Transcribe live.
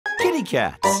kitty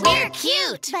cats. We're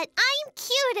cute. But I'm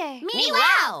cuter.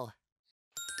 Meow.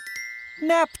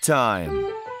 Nap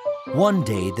time. One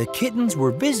day, the kittens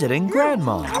were visiting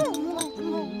Grandma.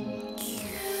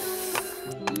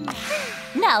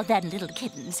 Now then, little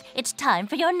kittens, it's time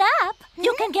for your nap.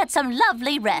 You can get some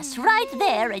lovely rest right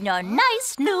there in your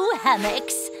nice new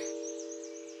hammocks.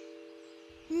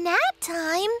 Nap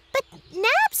time? But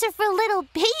naps are for little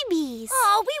babies.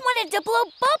 Oh, we wanted to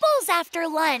blow bubbles after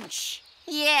lunch.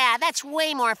 Yeah, that's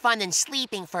way more fun than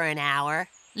sleeping for an hour.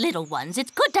 Little ones,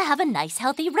 it's good to have a nice,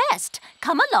 healthy rest.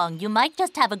 Come along, you might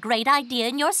just have a great idea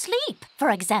in your sleep. For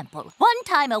example, one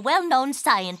time a well-known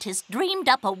scientist dreamed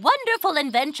up a wonderful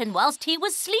invention whilst he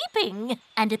was sleeping.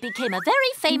 And it became a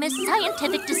very famous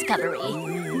scientific discovery.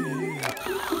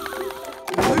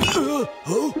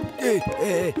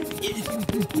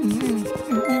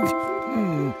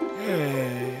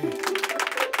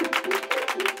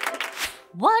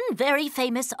 One very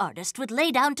famous artist would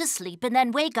lay down to sleep and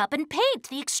then wake up and paint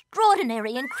the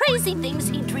extraordinary and crazy things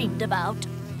he dreamed about.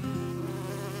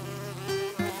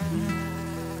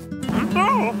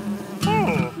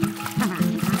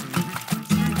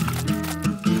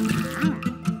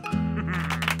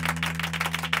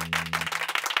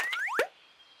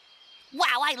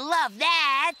 Wow, I love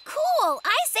that. Cool.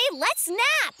 I say let's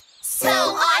nap. So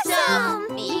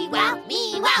awesome. Meow,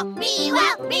 meow,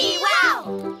 meow,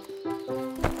 meow.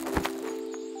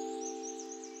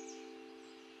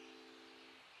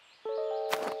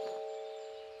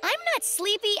 I'm not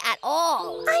sleepy at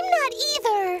all. I'm not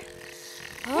either.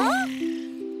 Huh?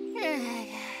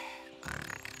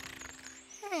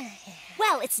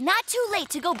 Well, it's not too late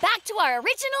to go back to our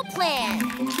original plan.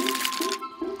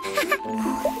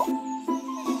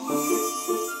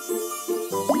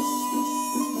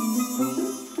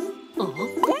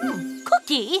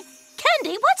 Cookie?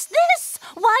 Candy, what's this?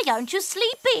 Why aren't you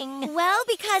sleeping? Well,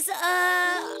 because,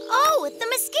 oh, the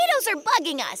mosquitoes are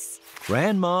bugging us.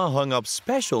 Grandma hung up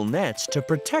special nets to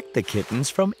protect the kittens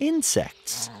from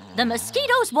insects. The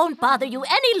mosquitoes won't bother you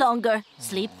any longer.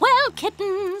 Sleep well,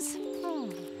 kittens.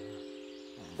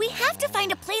 We have to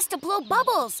find a place to blow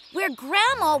bubbles where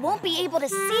Grandma won't be able to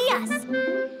see us.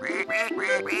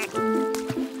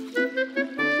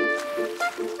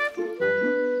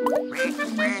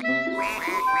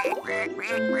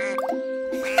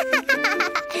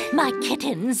 My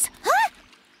kittens. Huh?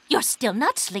 You're still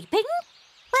not sleeping?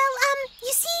 Well,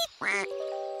 you see,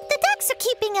 the ducks are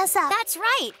keeping us up. That's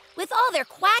right. With all their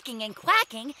quacking and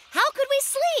quacking, how could we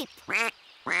sleep?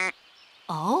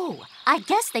 Oh, I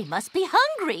guess they must be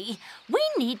hungry. We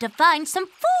need to find some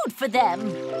food for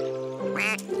them.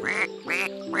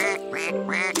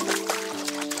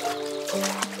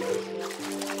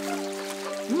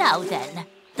 Now then,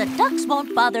 the ducks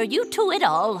won't bother you two at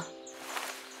all.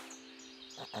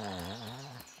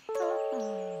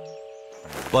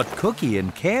 But Cookie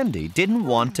and Candy didn't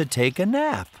want to take a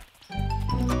nap.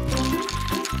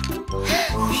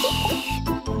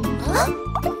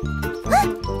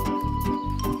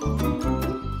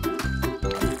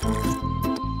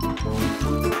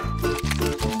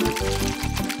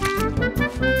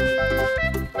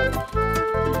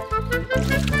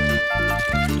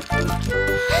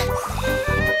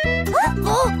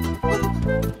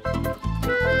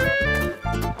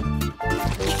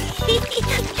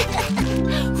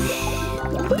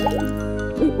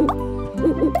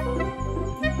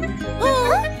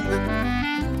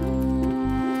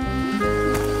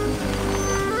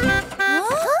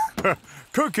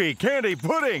 Cookie, candy,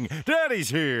 pudding! Daddy's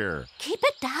here! Keep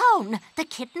it down. The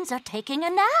kittens are taking a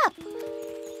nap.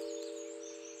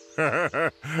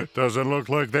 Doesn't look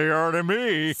like they are to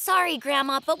me. Sorry,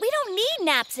 Grandma, but we don't need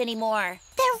naps anymore.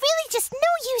 They're really just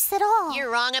no use at all.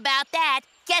 You're wrong about that.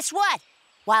 Guess what?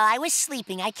 While I was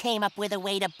sleeping, I came up with a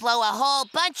way to blow a whole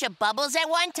bunch of bubbles at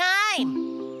one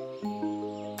time.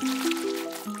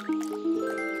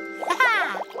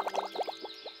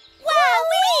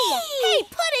 Wowee! Hey,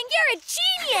 Pudding, you're a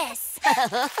genius! I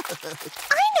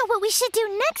know what we should do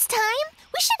next time.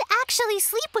 We should actually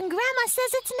sleep when Grandma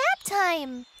says it's nap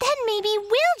time. Then maybe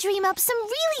we'll dream up some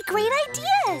really great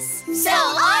ideas. So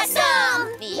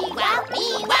awesome! Meow,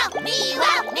 meow,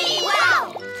 meow,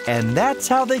 meow. And that's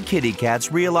how the kitty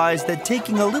cats realized that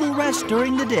taking a little rest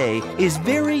during the day is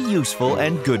very useful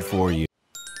and good for you.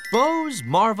 Bo's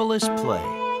Marvelous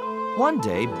Play. One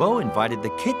day, Bo invited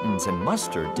the kittens and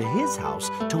Mustard to his house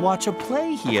to watch a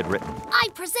play he had written. I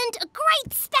present a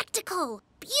great spectacle,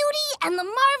 Beauty and the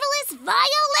Marvelous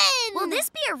Violin. Will this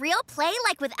be a real play,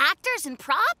 like with actors and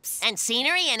props? And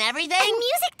scenery and everything? And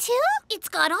music, too? It's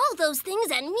got all those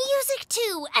things and music,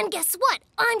 too. And guess what?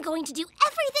 I'm going to do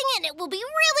everything and it will be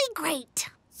really great.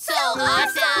 So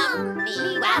awesome!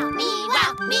 Me-wow,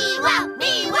 me-wow, me-wow,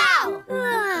 me-wow!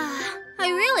 I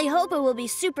really hope it will be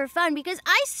super fun because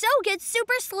I so get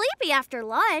super sleepy after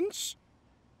lunch.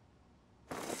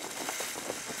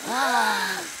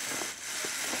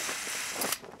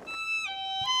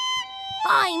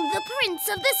 I'm the prince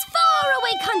of this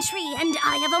faraway country, and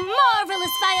I have a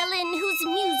marvelous violin whose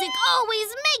music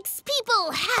always makes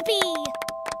people happy.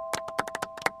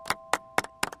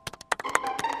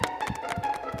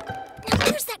 Now,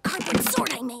 where's that cardboard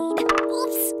sword I made?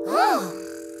 Oops.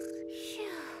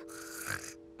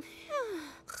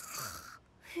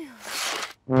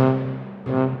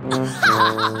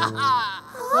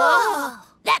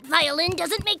 That violin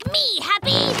doesn't make me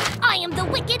happy. I am the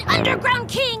wicked Underground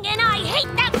King, and I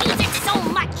hate that music so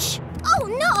much. Oh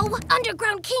no!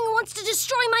 Underground King wants to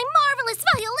destroy my marvelous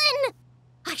violin.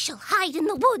 I shall hide in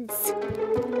the woods.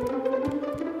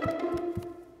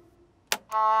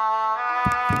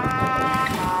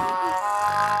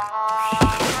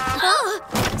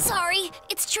 Sorry,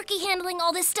 it's tricky handling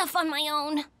all this stuff on my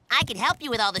own. I could help you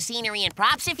with all the scenery and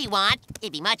props if you want.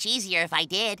 It'd be much easier if I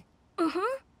did.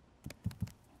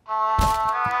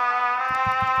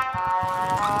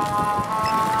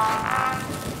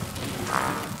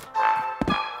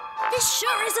 This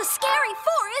sure is a scary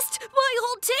forest. My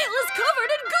whole tail is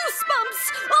covered in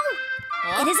goosebumps.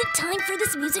 Oh, it isn't time for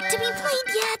this music to be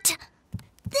played yet.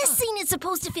 This scene is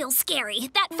supposed to feel scary.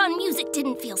 That fun music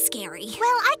didn't feel scary.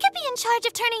 Well, I could be in charge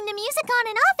of turning the music on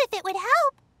and off if it would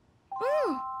help.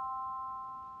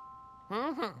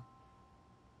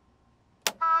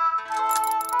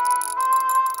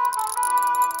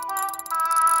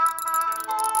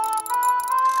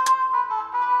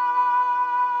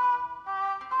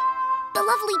 The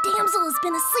lovely damsel has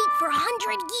been asleep for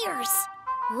 100 years.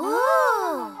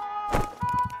 Ooh.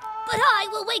 But I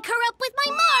will wake her up with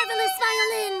my marvelous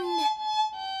violin.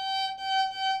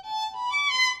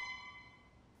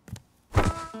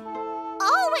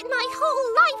 Oh, in my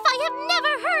whole life I have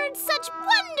never heard such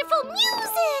wonderful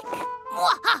music.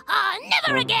 Mwahaha,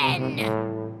 never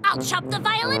again. I'll chop the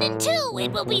violin in two.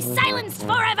 It will be silenced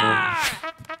forever.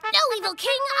 No, evil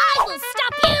king, I will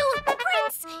stop you.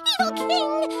 Prince, evil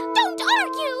king, don't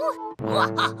argue.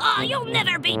 Mwahaha, you'll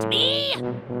never beat me.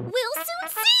 We'll soon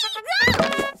see.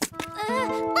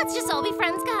 Let's just all be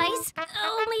friends, guys.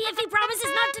 Only if he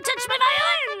promises not to touch my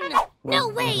violin. No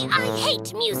way, I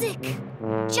hate music.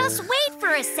 Just wait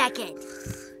for a second.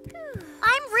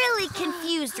 I'm really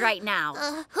confused right now.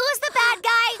 Who's the bad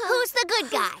guy? Who's the good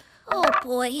guy? Oh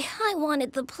boy, I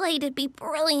wanted the play to be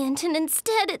brilliant, and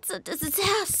instead it's a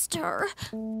disaster.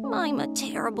 I'm a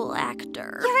terrible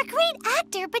actor. You're a great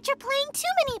actor, but you're playing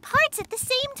too many parts at the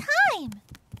same time.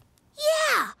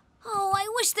 Yeah! Oh, I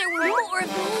wish there were more of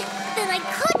me. Then I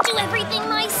could do everything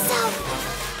myself.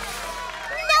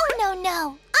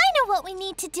 No. I know what we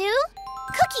need to do.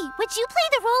 Cookie, would you play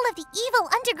the role of the evil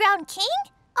Underground King?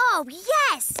 Oh,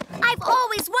 yes! I've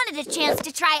always wanted a chance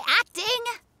to try acting.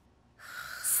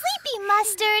 Sleepy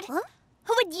Mustard. Huh?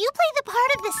 Would you play the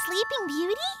part of the Sleeping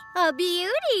Beauty? A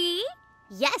beauty?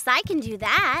 Yes, I can do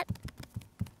that.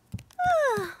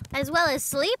 As well as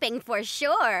sleeping, for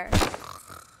sure.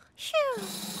 Phew.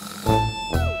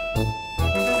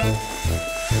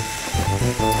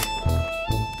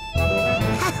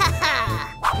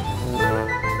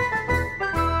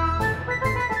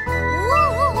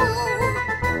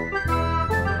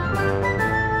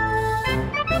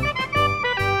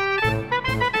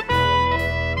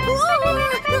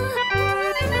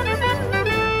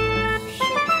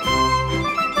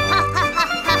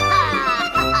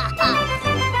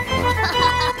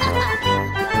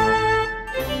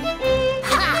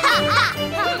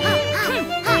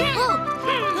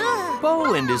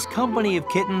 Bo and his company of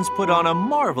kittens put on a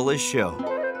marvelous show,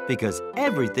 because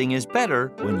everything is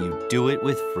better when you do it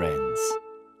with friends.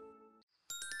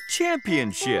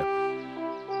 Championship.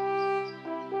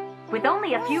 With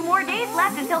only a few more days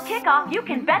left until kickoff, you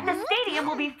can bet the stadium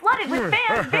will be flooded with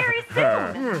fans very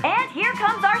soon. And here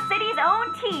comes our city's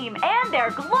own team and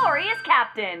their glorious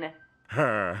captain.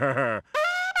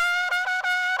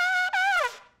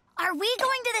 Are we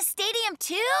going to the stadium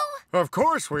too? Of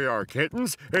course we are,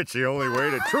 kittens. It's the only way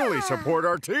to truly support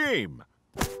our team.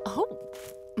 Oh.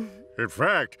 In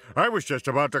fact, I was just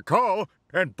about to call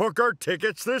and book our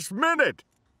tickets this minute.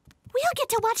 We'll get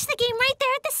to watch the game right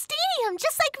there at the stadium,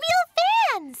 just like real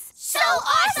fans. So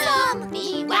awesome!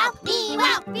 Me-wow,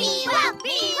 me-wow, me-wow,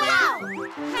 me-wow!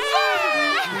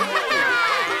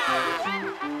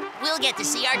 We'll get to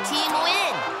see our team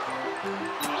win.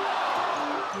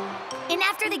 And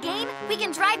after the game, we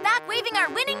can drive back waving our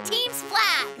winning team's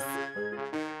flags.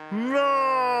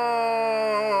 No!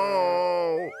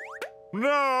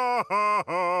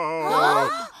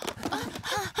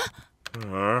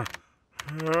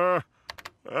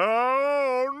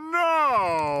 Oh,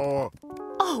 no!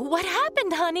 Oh, what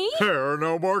happened, honey? There are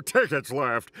no more tickets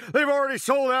left. They've already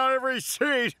sold out every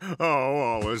seat. Oh,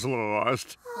 all is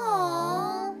lost.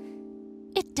 Aww.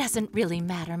 It doesn't really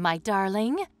matter, my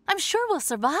darling. I'm sure we'll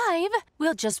survive.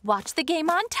 We'll just watch the game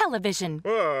on television.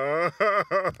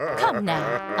 Come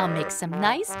now, I'll make some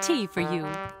nice tea for you.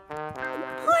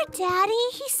 Poor Daddy.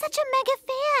 He's such a mega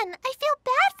fan. I feel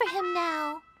bad for him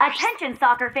now. Attention,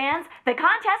 soccer fans! The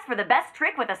contest for the best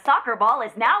trick with a soccer ball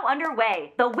is now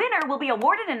underway. The winner will be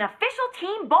awarded an official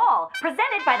team ball,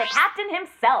 presented by the captain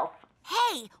himself.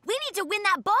 Hey, we need to win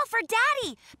that ball for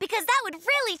Daddy, because that would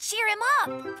really cheer him up.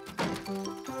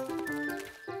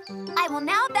 I will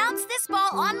now bounce this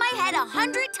ball on my head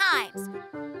 100 times.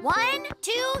 1,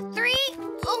 2, 3,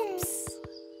 oops.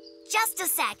 Just a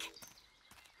sec.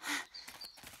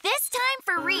 This time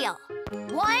for real.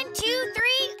 1, 2,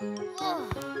 3. Oh.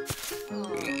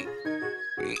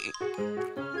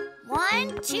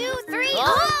 1, 2, 3.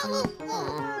 Oh.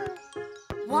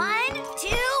 1,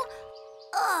 2.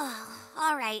 Oh.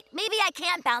 All right, maybe I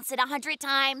can't bounce it 100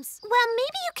 times. Well,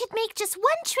 maybe you could make just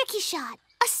one tricky shot.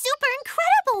 A super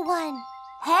incredible one.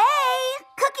 Hey,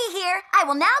 Cookie here. I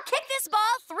will now kick this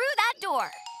ball through that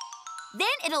door.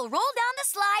 Then it'll roll down the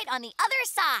slide on the other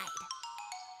side.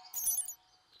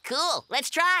 Cool,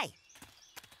 let's try.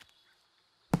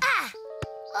 Ah!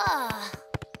 Oh.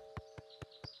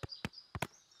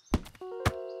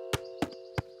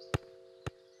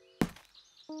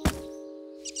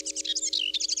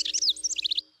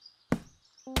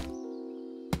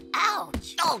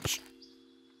 Ouch! Ouch!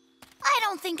 I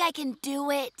don't think I can do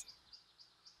it.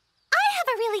 I have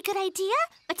a really good idea,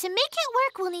 but to make it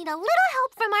work, we'll need a little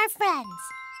help from our friends.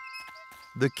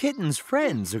 The kitten's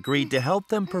friends agreed to help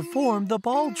them perform the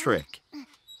ball trick.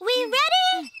 We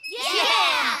ready?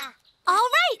 Yeah! All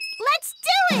right, let's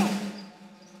do it!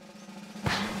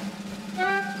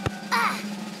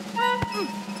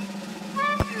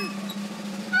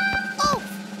 Oh!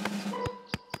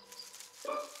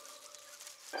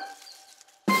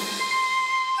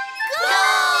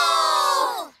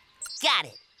 Go! Got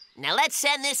it. Now let's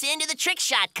send this into the trick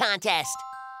shot contest.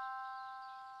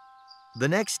 The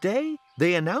next day,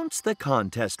 they announced the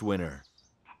contest winner.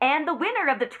 And the winner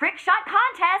of the trick shot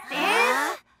contest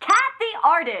is Cat the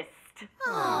Artist.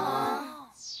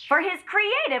 For his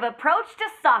creative approach to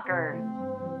soccer.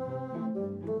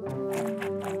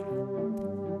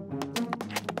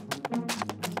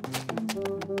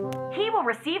 He will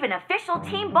receive an official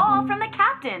team ball from the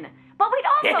captain. But we'd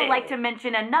also like to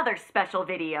mention another special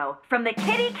video from the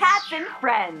Kitty Cats and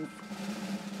Friends.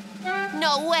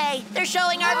 No way! They're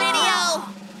showing our video!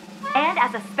 And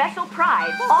as a special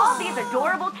prize, all these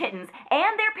adorable kittens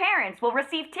and their parents will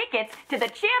receive tickets to the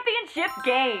championship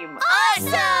game.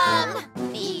 Awesome!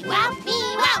 Me-wow,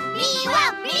 me-wow,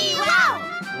 me-wow, me-wow!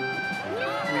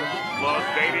 The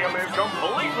stadium is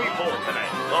completely full today.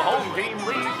 The home team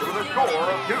leads with a score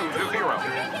of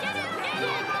 2-0.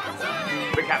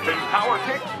 The captain's power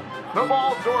kick. The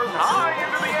ball soars high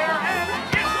into the air and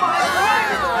it's right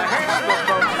into the hands of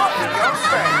the lucky young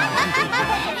fan.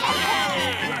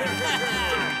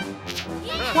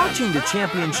 Watching the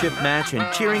championship match and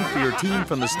cheering for your team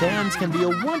from the stands can be a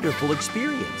wonderful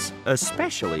experience,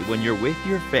 especially when you're with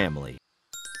your family.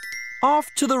 Off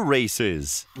to the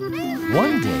races.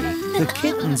 One day, the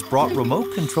kittens brought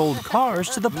remote-controlled cars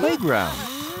to the playground.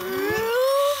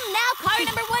 Now car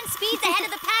number 1 speeds ahead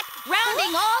of the pack,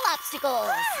 rounding all obstacles.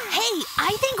 Hey,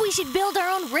 I think we should build our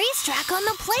own racetrack on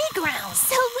the playground.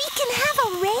 So we can have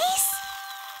a race?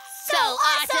 So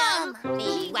awesome!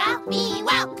 Me-wow,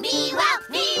 me-wow, me-wow,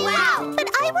 me-wow! But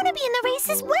I want to be in the race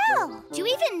as well. Do you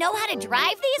even know how to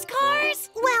drive these cars?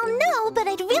 Well, no, but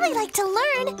I'd really like to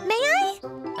learn. May I?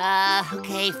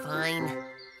 Okay, fine.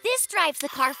 This drives the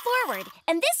car forward,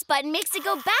 and this button makes it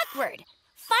go backward.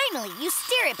 Finally, you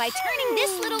steer it by turning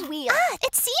this little wheel. Ah,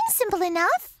 it seems simple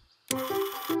enough. No,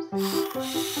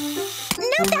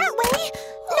 that way.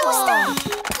 No, stop.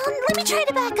 Let me try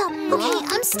to back up. Okay,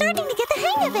 I'm starting to get the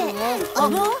hang of it.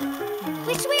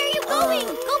 Which way are you going?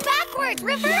 Go backwards,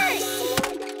 reverse.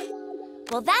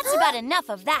 Well, that's about enough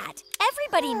of that.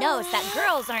 Everybody knows that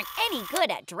girls aren't any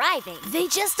good at driving. They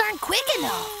just aren't quick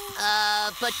enough.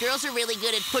 But girls are really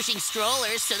good at pushing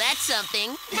strollers, so that's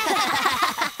something.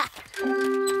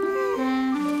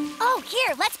 Oh,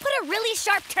 here, let's put a really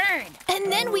sharp turn.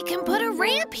 And then we can put a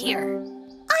ramp here.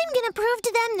 I'm gonna prove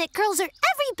to them that girls are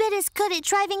every bit as good at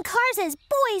driving cars as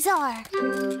boys are.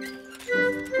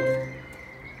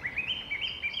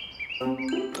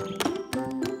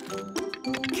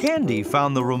 Candy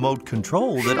found the remote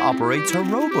control that operates her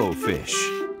robo-fish.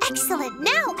 Excellent.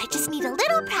 Now I just need a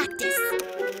little practice.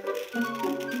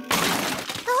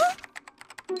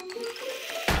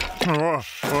 Huh?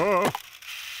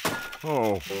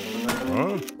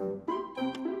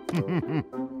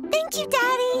 Thank you,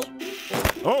 Daddy.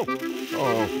 Oh.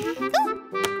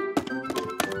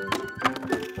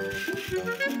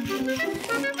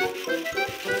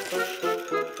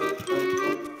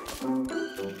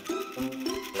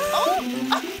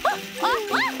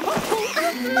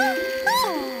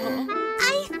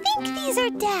 I think these are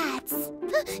Dad's.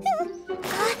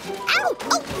 Ow!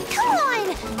 Oh, come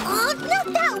on! Oh, not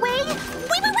that way!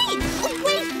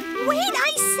 Wait!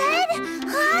 I said,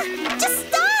 just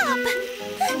stop!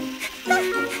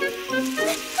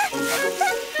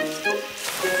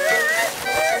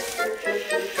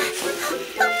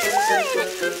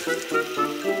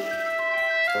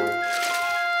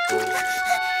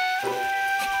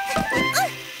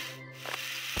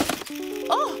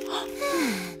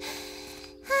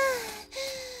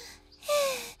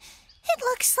 It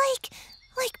looks like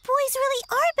boys really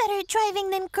are better at driving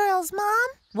than girls, Mom.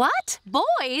 What?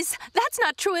 Boys? That's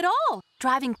not true at all.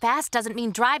 Driving fast doesn't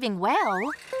mean driving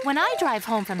well. When I drive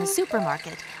home from the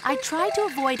supermarket, I try to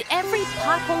avoid every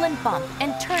pothole and bump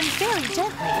and turn very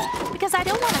gently because I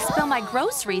don't want to spill my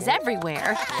groceries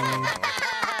everywhere. I've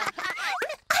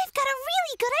got a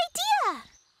really good idea.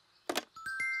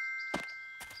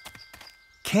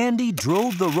 Candy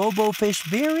drove the robo-fish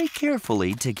very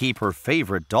carefully to keep her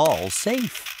favorite doll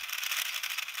safe.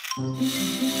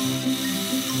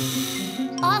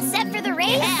 All set for the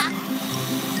race? Yeah.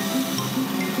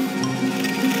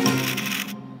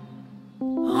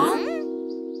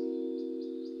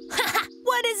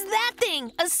 What is that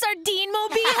thing? A sardine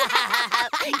mobile?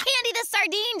 Candy the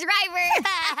sardine driver.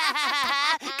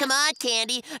 Come on,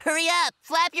 Candy. Hurry up.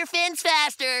 Flap your fins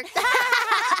faster.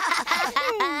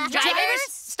 Drivers,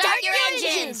 start your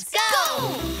engines. Go!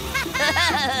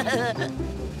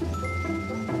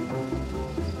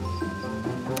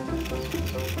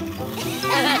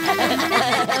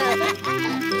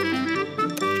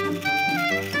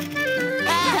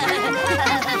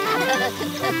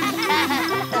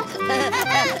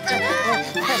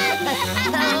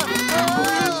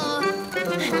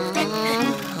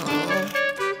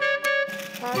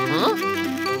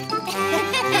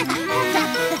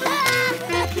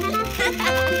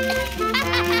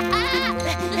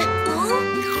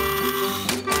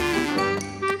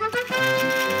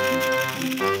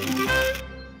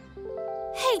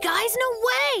 Hey guys, no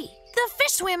way! The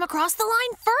fish swam across the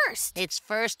line first. It's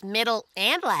first, middle,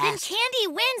 and Then last. Candy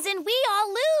wins and we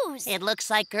all lose. It looks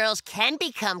like girls can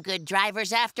become good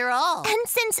drivers after all. And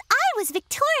since I was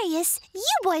victorious, you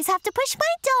boys have to push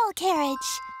my doll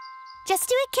carriage. Just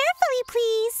do it carefully,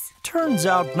 please. Turns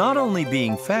out not only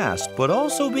being fast, but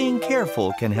also being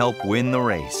careful can help win the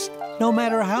race, no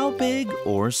matter how big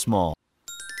or small.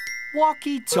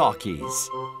 Walkie-talkies.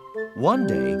 One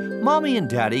day, Mommy and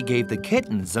Daddy gave the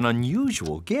kittens an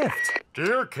unusual gift.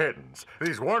 Dear kittens,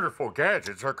 these wonderful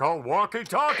gadgets are called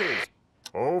walkie-talkies.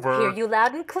 Over. Hear you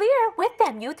loud and clear. With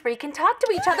them, you three can talk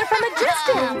to each other from a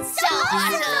distance. So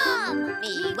awesome!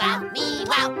 Me wow, me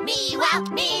wow, me wow,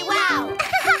 me wow!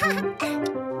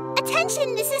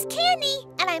 Attention, this is Candy,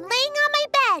 and I'm laying on my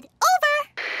bed. Over.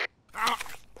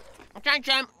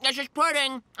 Attention, this is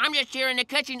Pudding. I'm just here in the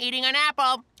kitchen eating an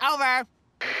apple. Over.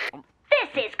 This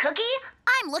is Cookie.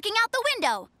 I'm looking out the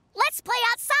window. Let's play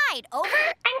outside.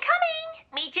 Over. I'm coming.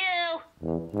 Me too.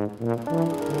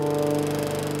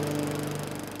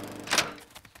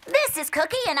 This is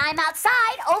Cookie and I'm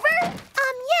outside. Over.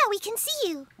 Yeah, we can see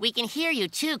you. We can hear you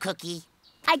too, Cookie.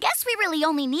 I guess we really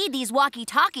only need these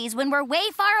walkie-talkies when we're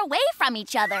way far away from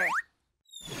each other.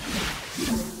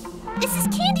 This is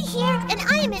Candy here, and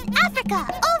I am in Africa.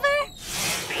 Over.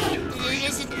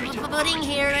 This is Pudding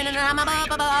here, and I'm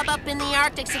up in the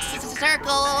Arctic Circle.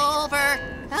 Over.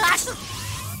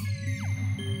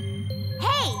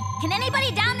 Hey, can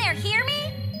anybody down there hear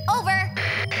me? Over.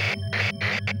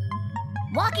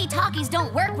 Walkie-talkies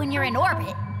don't work when you're in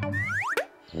orbit.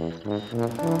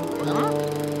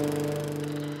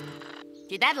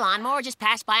 Did that lawnmower just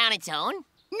pass by on its own?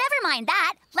 Never mind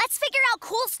that. Let's figure out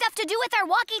cool stuff to do with our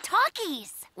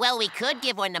walkie-talkies. Well, we could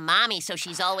give one to Mommy so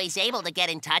she's always able to get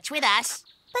in touch with us.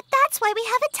 But that's why we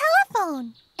have a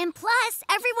telephone. And plus,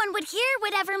 everyone would hear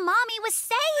whatever Mommy was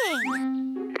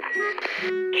saying.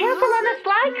 Careful on the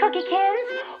slide,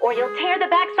 Cookiekins, or you'll tear the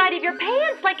backside of your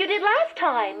pants like you did last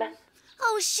time.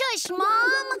 Oh, shush,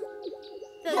 Mom.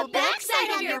 The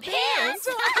backside of your pants?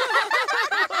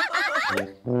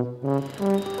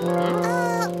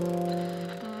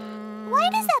 Why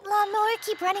does that lawnmower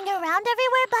keep running around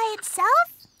everywhere by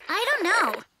itself? I don't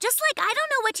know. Just like I don't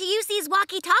know what to use these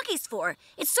walkie-talkies for.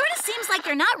 It sort of seems like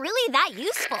they're not really that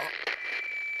useful.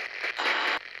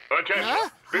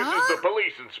 Attention, this is the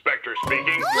police inspector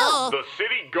speaking. The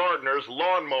city gardener's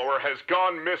lawnmower has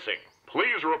gone missing.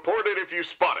 Please report it if you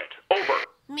spot it. Over.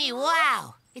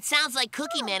 Wow. It sounds like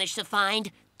Cookie managed to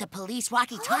find the police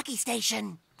walkie-talkie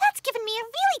station. That's given me a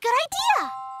really good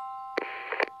idea.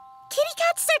 Kitty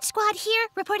Cat Search Squad here,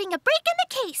 reporting a break in the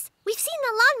case. We've seen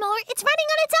the lawnmower. It's running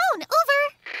on its own.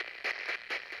 Over.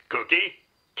 Cookie?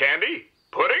 Candy?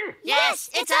 Pudding? Yes,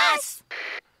 it's us.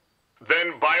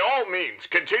 Then by all means,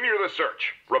 continue the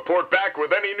search. Report back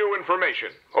with any new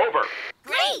information. Over.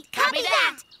 Great, copy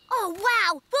that. Oh,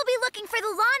 wow. We'll be looking for the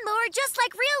lawnmower just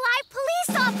like real-life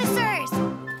police officers.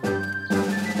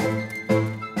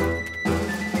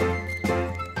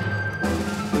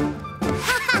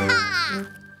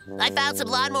 I found some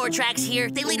lawnmower tracks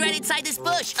here. They lead right inside this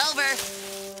bush. Over.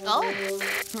 Oh.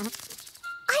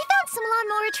 I found some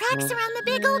lawnmower tracks around the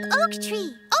big old oak tree.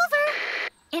 Over.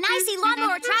 And I see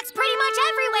lawnmower tracks pretty much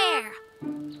everywhere.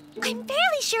 I'm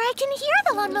fairly sure I can hear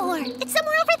the lawnmower. It's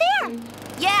somewhere over there.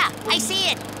 Yeah, I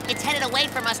see it. It's headed away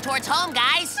from us towards home,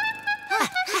 guys.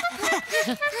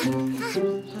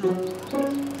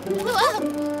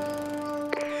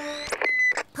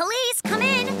 Police, come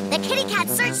in. The Kitty Cat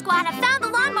Search Squad have found the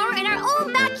lawnmower in our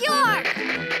own backyard.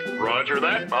 Roger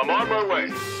that. I'm on my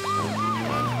way.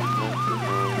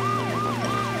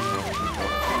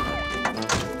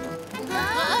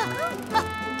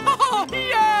 Oh,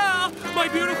 yeah! My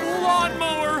beautiful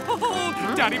lawnmower! Oh,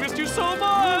 Daddy missed you so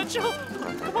much!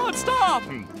 Come on, stop!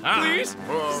 Please?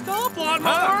 Stop,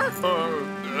 lawnmower!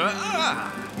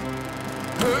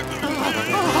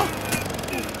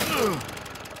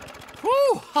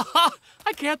 Whew!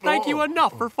 I can't thank you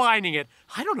enough for finding it.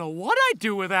 I don't know what I'd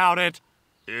do without it.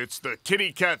 It's the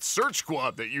Kitty Cat Search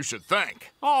Squad that you should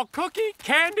thank. Oh, Cookie,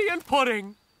 Candy, and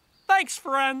Pudding. Thanks,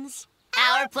 friends.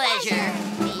 Our pleasure.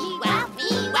 Me-wow,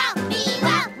 me-wow,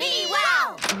 me-wow,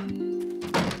 me-wow.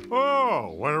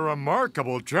 Oh, what a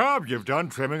remarkable job you've done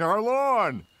trimming our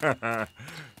lawn.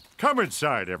 Come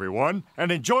inside, everyone, and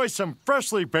enjoy some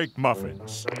freshly baked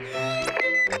muffins.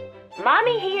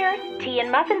 Mommy here. Tea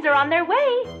and muffins are on their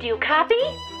way. Do you copy?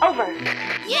 Over.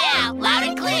 Yeah, loud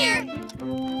and clear.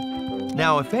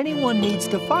 Now, if anyone needs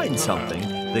to find something,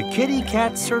 the Kitty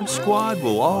Cat Search Squad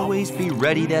will always be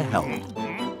ready to help.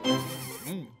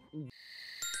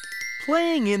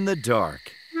 Playing in the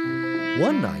dark.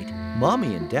 One night,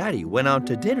 Mommy and Daddy went out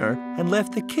to dinner and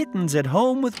left the kittens at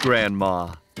home with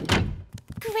Grandma.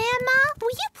 Grandma, will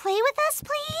you play with us,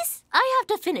 please? I have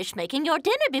to finish making your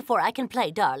dinner before I can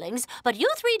play, darlings. But you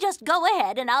three just go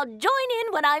ahead and I'll join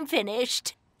in when I'm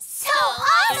finished. So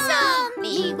awesome!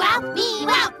 Me-wow,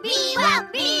 me-wow, me-wow,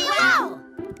 me-wow.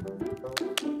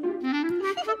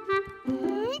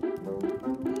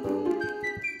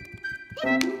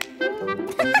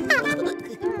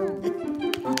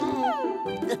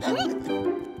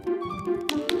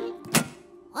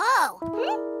 Whoa.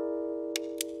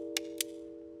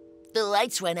 The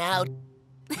lights went out.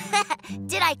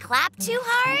 Did I clap too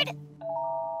hard? Cookie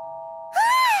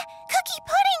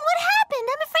Pudding, what happened?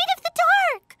 I'm afraid of the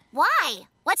dark. Why?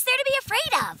 What's there to be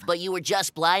afraid of? But you were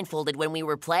just blindfolded when we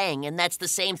were playing, and that's the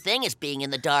same thing as being in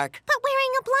the dark. But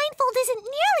wearing a blindfold isn't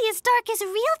nearly as dark as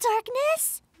real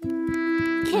darkness.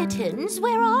 Kittens,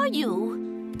 where are you?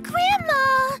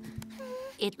 Grandma!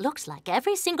 It looks like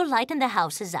every single light in the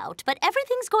house is out, but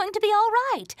everything's going to be all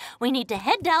right. We need to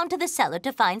head down to the cellar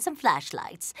to find some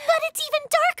flashlights. But it's even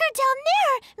darker down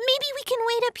there. Maybe we can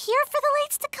wait up here for the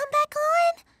lights to come back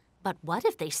on? But what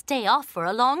if they stay off for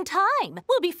a long time?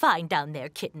 We'll be fine down there,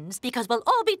 kittens, because we'll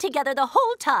all be together the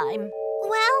whole time.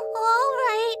 Well, all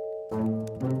right.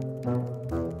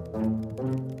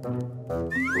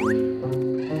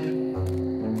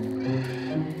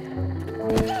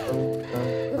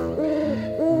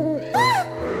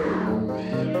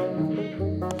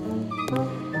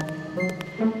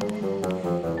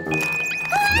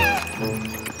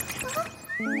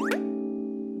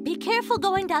 Be careful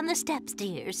going down the steps,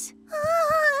 dears.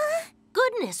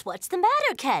 Goodness, what's the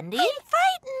matter, Candy? I'm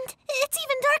frightened. It's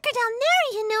even darker down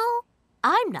there, you know.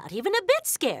 I'm not even a bit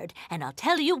scared, and I'll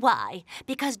tell you why.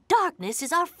 Because darkness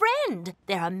is our friend.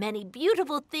 There are many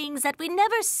beautiful things that we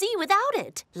never see without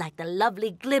it, like the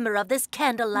lovely glimmer of this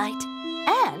candlelight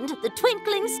and the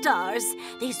twinkling stars.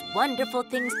 These wonderful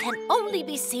things can only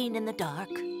be seen in the dark.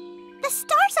 The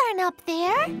stars aren't up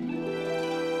there.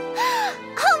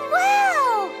 Oh,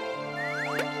 wow!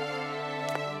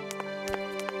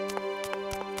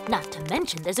 Not to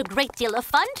mention there's a great deal of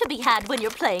fun to be had when you're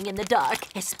playing in the dark,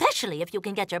 especially if you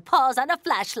can get your paws on a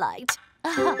flashlight.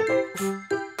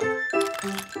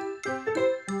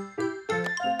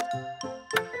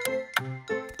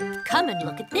 Come and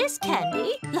look at this,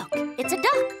 Candy. Look, it's a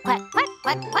duck. Quack, quack,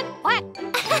 quack, quack, quack.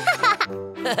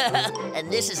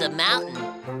 And this is a mountain.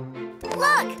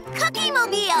 Look, Cookie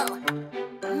Mobile.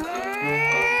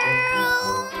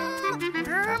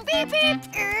 Beep, beep.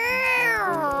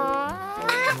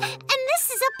 And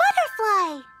this is a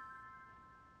butterfly.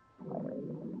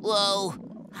 Whoa,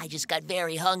 I just got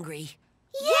very hungry.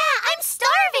 Yeah, I'm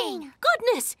starving.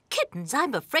 Goodness, kittens,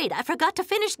 I'm afraid I forgot to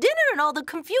finish dinner in all the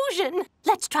confusion.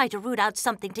 Let's try to root out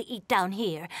something to eat down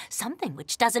here. Something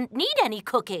which doesn't need any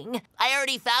cooking. I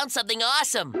already found something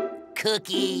awesome.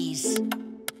 Cookies. And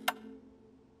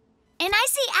I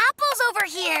see apples over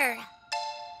here.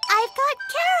 I've got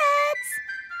carrots.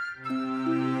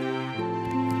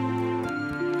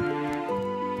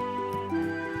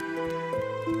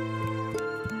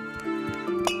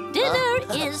 Dinner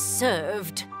is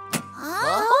served.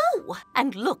 Oh,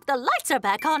 and look, the lights are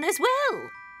back on as well.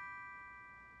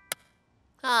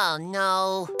 Oh,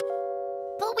 no.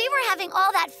 But we were having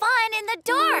all that fun in the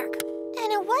dark.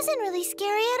 And it wasn't really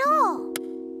scary at all.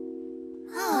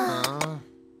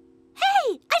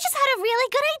 Hey, I just had a really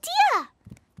good idea.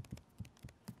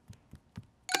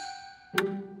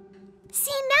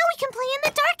 See, now we can play in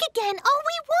the dark again, all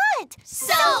we want.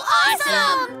 So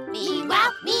awesome!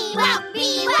 Me-wow, me-wow,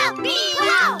 me-wow,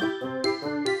 me-wow!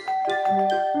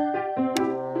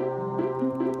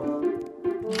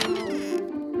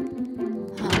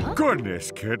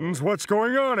 Goodness, kittens, what's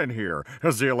going on in here?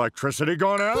 Has the electricity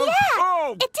gone out? Yeah!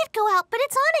 Oh! It did go out, but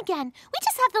it's on again. We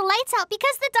just have the lights out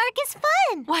because the dark is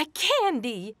fun. Why,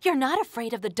 Candy, you're not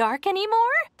afraid of the dark anymore?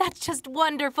 That's just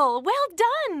wonderful. Well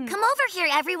done. Come over here,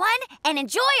 everyone, and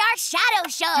enjoy our shadow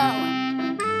show.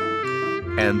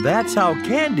 And that's how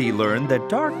Candy learned that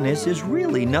darkness is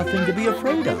really nothing to be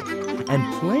afraid of.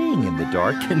 And playing in the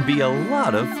dark can be a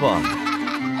lot of fun.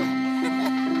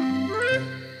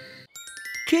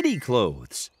 Kitty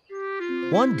clothes.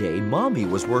 One day, Mommy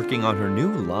was working on her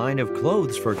new line of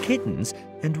clothes for kittens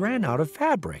and ran out of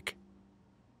fabric.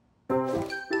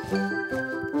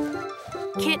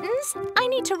 Kittens, I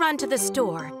need to run to the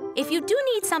store. If you do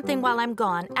need something while I'm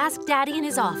gone, ask Daddy in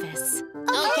his office.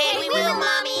 Okay, we will,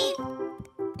 Mommy.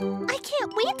 I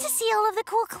can't wait to see all of the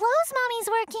cool clothes Mommy's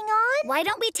working on. Why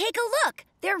don't we take a look?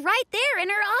 They're right there in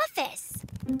her office.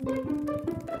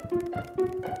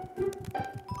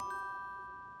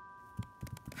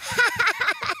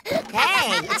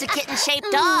 Hey, it's a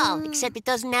kitten-shaped doll, except it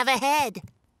doesn't have a head.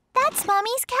 That's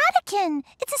Mommy's catkin.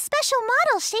 It's a special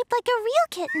model shaped like a real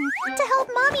kitten to help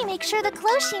Mommy make sure the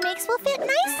clothes she makes will fit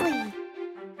nicely.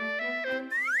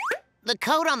 The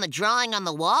coat on the drawing on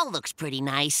the wall looks pretty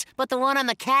nice, but the one on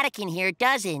the catkin here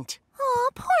doesn't. Oh,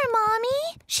 poor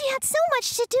Mommy. She had so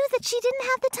much to do that she didn't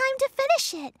have the time to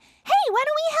finish it. Hey, why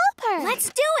don't we help her? Let's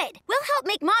do it. We'll help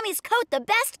make Mommy's coat the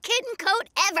best kitten coat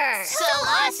ever. So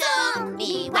awesome!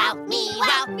 Me-wow,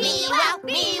 me-wow, me-wow,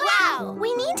 me-wow!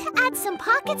 We need to add some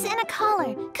pockets and a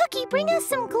collar. Cookie, bring us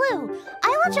some glue.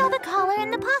 I will draw the collar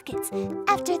and the pockets.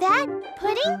 After that,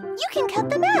 Pudding, you can cut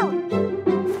them out.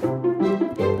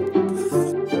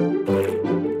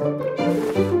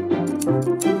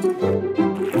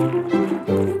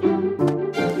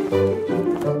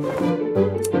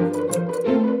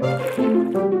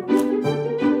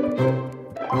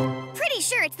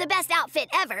 The best outfit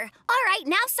ever. All right,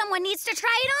 now someone needs to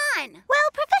try it on.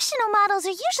 Well, professional models are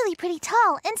usually pretty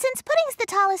tall, and since Pudding's the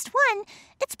tallest one,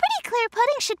 it's pretty clear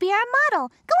Pudding should be our model.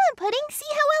 Go on, Pudding, see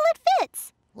how well it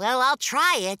fits. Well, I'll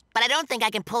try it, but I don't think I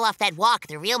can pull off that walk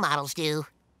the real models do.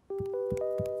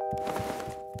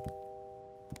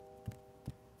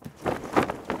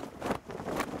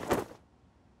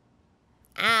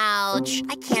 Ouch,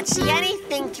 I can't see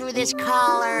anything through this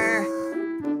collar.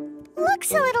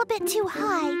 Looks a little bit too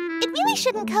high. It really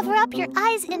shouldn't cover up your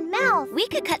eyes and mouth. We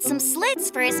could cut some slits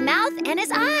for his mouth and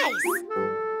his eyes.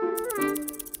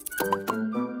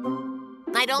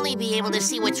 I'd only be able to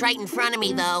see what's right in front of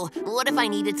me, though. What if I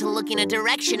needed to look in a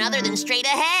direction other than straight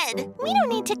ahead? We don't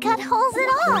need to cut holes at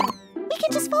all. We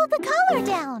can just fold the collar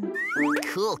down.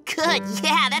 Cool, good.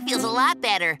 Yeah, that feels a lot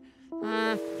better.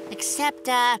 Except,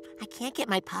 I can't get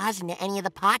my paws into any of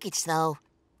the pockets, though.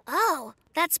 Oh.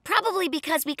 That's probably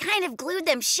because we kind of glued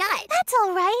them shut. That's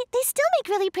all right. They still make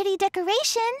really pretty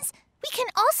decorations. We can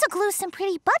also glue some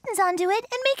pretty buttons onto it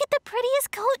and make it the prettiest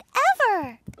coat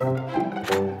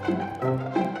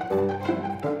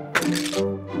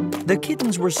ever. The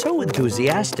kittens were so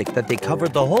enthusiastic that they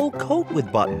covered the whole coat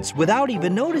with buttons without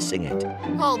even noticing it.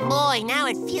 Oh boy, now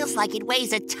it feels like it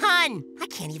weighs a ton. I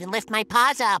can't even lift my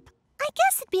paws up. I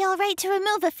guess it'd be all right to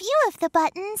remove a few of the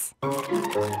buttons.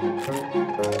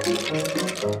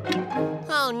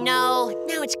 Oh no,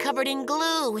 now it's covered in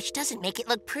glue, which doesn't make it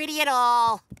look pretty at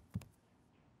all.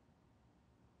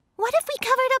 What if we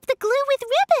covered up the glue with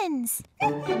ribbons?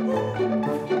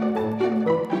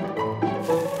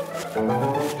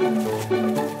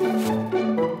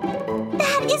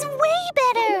 That is way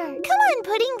better! Come on,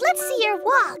 Pudding, let's see your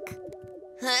walk.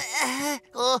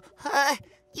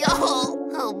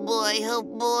 Oh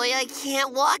boy, I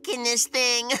can't walk in this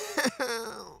thing.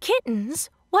 Kittens,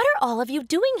 what are all of you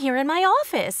doing here in my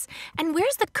office? And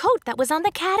where's the coat that was on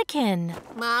the catechin?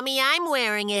 Mommy, I'm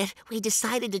wearing it. We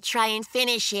decided to try and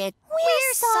finish it.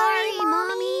 We're sorry,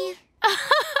 Mommy.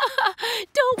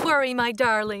 Don't worry, my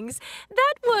darlings.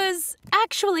 That was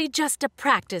actually just a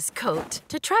practice coat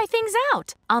to try things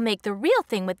out. I'll make the real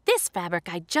thing with this fabric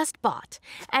I just bought.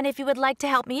 And if you would like to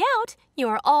help me out, you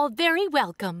are all very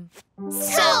welcome.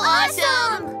 So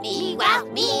awesome! Me wow,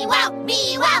 me wow,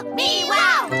 me wow, me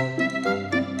wow!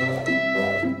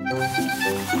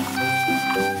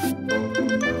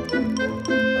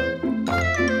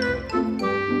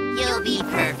 You'll be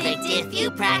perfect if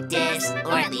you practice,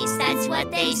 or at least that's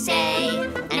what they say.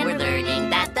 And we're learning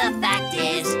that the fact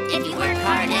is, if you work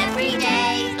hard every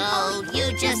day, oh,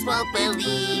 you just won't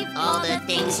believe all the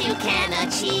things you can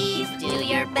achieve. Do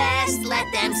your best, let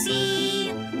them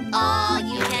see all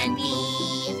you can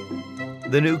be.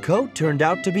 The new coat turned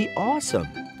out to be awesome,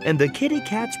 and the kitty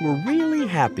cats were really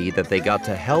happy that they got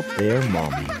to help their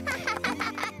mommy.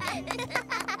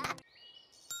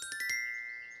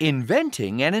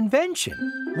 Inventing an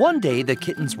invention. One day, the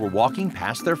kittens were walking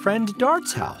past their friend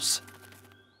Dart's house.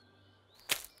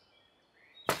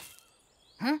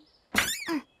 Hi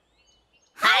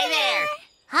there!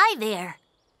 Hi there.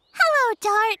 Hello,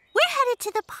 Dart. We're headed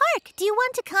to the park. Do you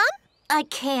want to come? I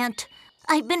can't.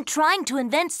 I've been trying to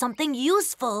invent something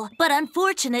useful, but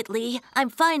unfortunately, I'm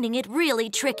finding it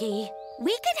really tricky.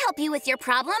 We could help you with your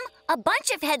problem. A bunch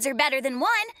of heads are better than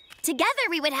one. Together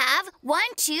we would have 1,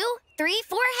 2, 3,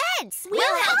 4 heads.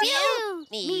 We'll help you!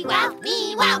 Me wow,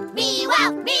 me wow, me wow,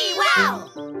 me wow!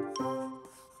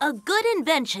 A good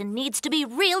invention needs to be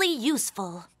really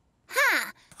useful.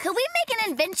 Huh. Could we make an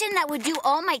invention that would do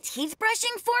all my teeth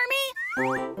brushing for me?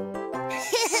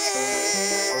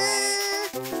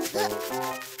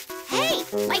 Hey,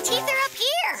 my teeth are up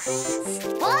here.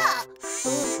 Whoa.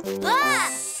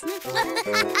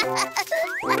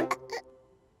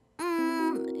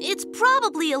 It's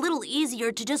probably a little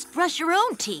easier to just brush your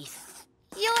own teeth.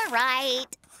 You're right.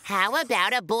 How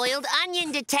about a boiled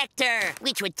onion detector,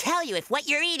 which would tell you if what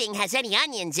you're eating has any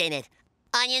onions in it?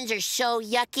 Onions are so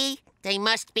yucky, they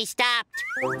must be stopped.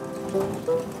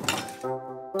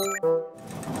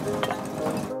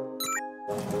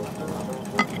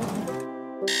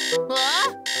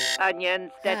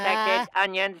 Onions detected,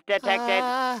 onions detected.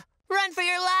 Run for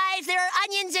your lives, there are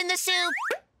onions in the soup.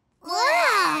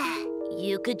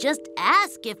 You could just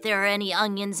ask if there are any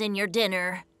onions in your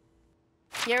dinner.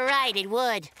 You're right, it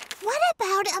would. What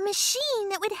about a machine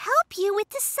that would help you with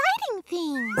deciding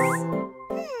things?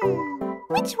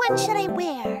 Which one should I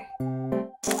wear?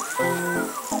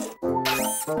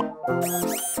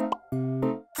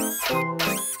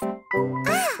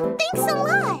 Thanks a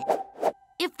lot.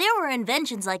 If there were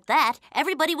inventions like that,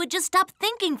 everybody would just stop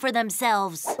thinking for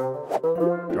themselves.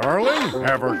 Darling,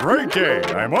 have a great day.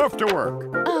 I'm off to work.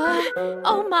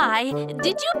 Oh my,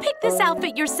 did you pick this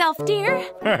outfit yourself, dear?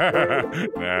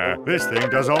 Nah, this thing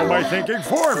does all my thinking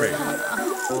for me.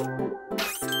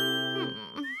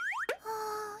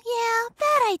 Yeah,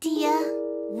 bad idea.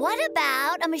 What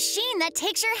about a machine that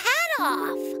takes your hat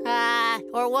off?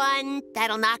 Or one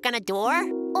that'll knock on a door?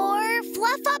 Or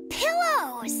fluff up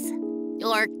pillows?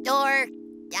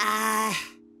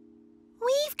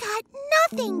 We've got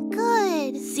nothing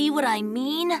good. See what I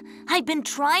mean? I've been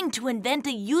trying to invent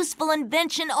a useful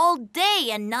invention all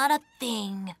day and not a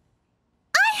thing.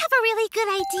 I have a really good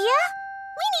idea.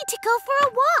 We need to go for a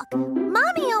walk.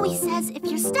 Mommy always says if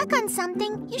you're stuck on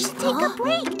something, you should take a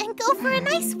break and go for a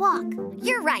nice walk.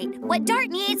 You're right. What Dart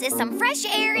needs is some fresh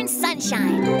air and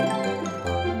sunshine.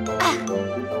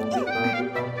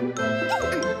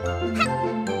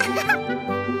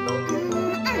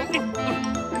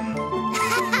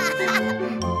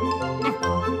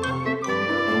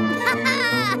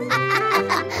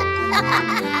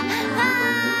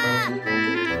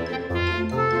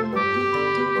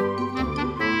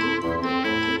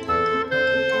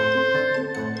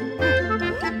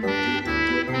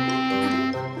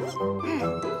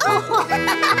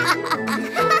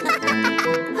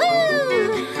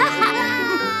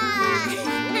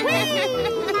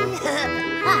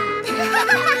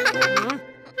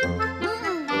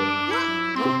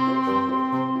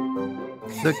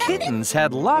 The kittens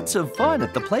had lots of fun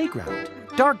at the playground.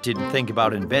 Dart didn't think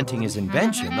about inventing his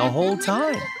invention the whole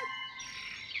time.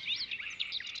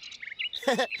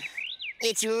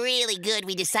 It's really good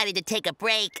we decided to take a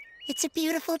break. It's a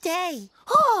beautiful day.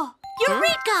 Oh,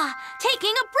 Eureka!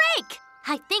 Taking a break!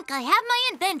 I think I have my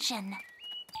invention.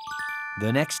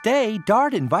 The next day,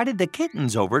 Dart invited the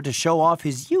kittens over to show off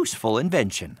his useful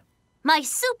invention. My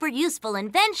super useful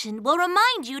invention will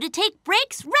remind you to take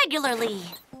breaks regularly.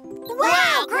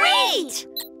 Wow, great!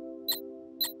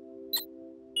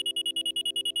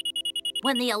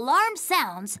 When the alarm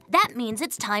sounds, that means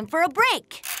it's time for a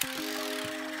break.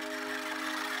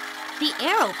 The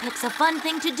arrow picks a fun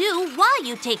thing to do while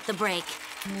you take the break,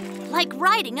 like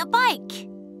riding a bike.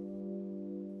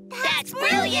 That's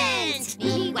brilliant!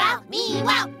 Me wow, me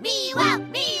wow, me wow,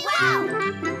 me wow!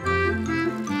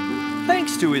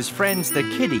 Thanks to his friends, the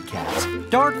kitty cats,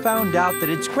 Dart found out that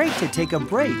it's great to take a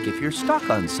break if you're stuck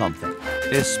on something,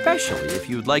 especially if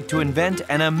you'd like to invent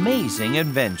an amazing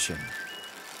invention.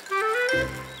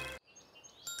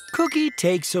 Cookie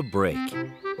takes a break.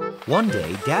 One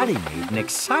day, Daddy made an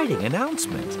exciting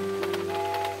announcement.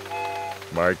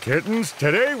 My kittens,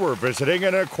 today we're visiting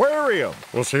an aquarium.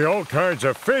 We'll see all kinds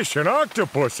of fish and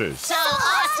octopuses. So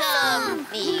awesome!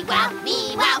 Me wow,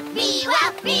 me wow, me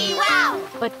wow, me wow!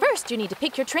 But first, you need to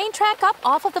pick your train track up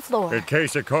off of the floor. In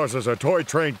case it causes a toy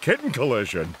train kitten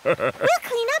collision. We'll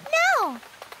clean up now.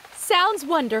 Sounds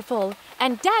wonderful.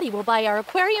 And Daddy will buy our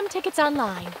aquarium tickets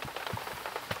online.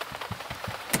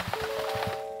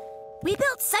 We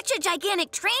built such a gigantic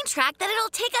train track that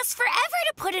it'll take us forever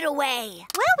to put it away.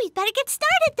 Well, we'd better get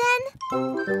started then.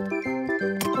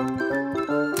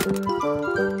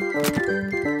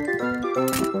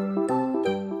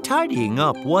 Tidying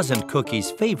up wasn't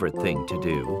Cookie's favorite thing to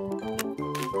do.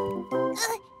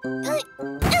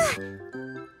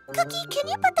 Cookie, can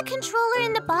you put the controller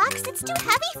in the box? It's too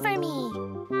heavy for me.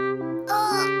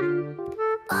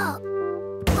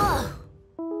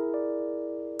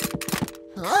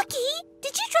 Cookie,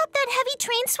 did you drop that heavy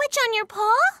train switch on your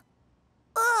paw?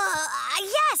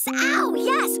 Yes, ow,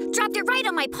 yes, dropped it right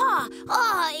on my paw.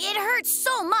 Oh, it hurts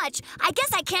so much. I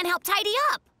guess I can't help tidy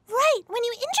up. Right, when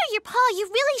you injure your paw, you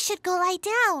really should go lie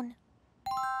down.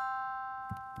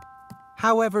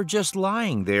 However, just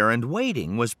lying there and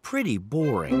waiting was pretty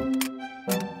boring.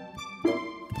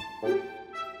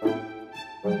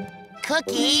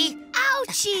 Cookie!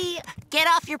 Ouchie! Get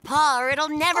off your paw or it'll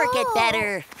never get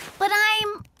better. But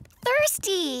I'm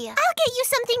thirsty. I'll get you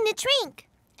something to drink.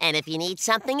 And if you need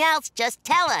something else, just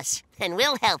tell us, and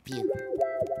we'll help you.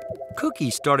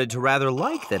 Cookie started to rather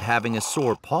like that having a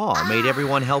sore paw made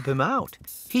everyone help him out.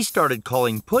 He started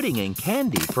calling pudding and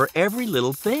candy for every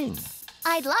little thing.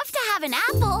 I'd love to have an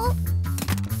apple.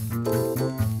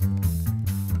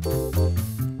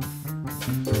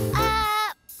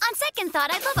 On second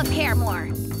thought, I'd love a pear more.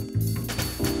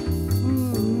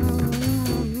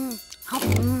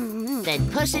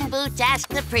 Then Puss in Boots asked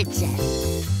the princess.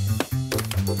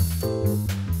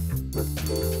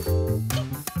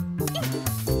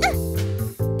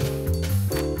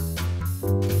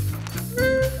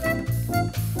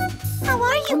 How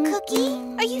are you, Cookie?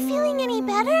 Are you feeling any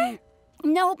better?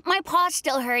 Nope, my paw's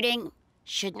still hurting.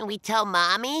 Shouldn't we tell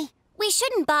Mommy? We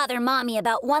shouldn't bother Mommy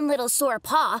about one little sore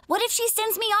paw. What if she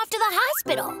sends me off to the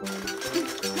hospital?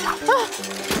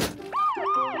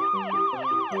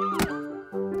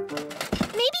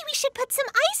 Maybe we should put some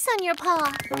ice on your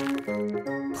paw.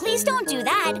 Please don't do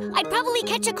that. I'd probably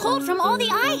catch a cold from all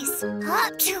the ice.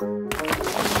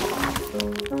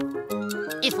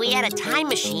 If we had a time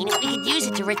machine, we could use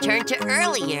it to return to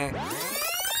earlier.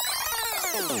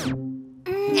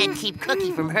 And keep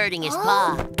Cookie from hurting his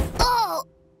paw.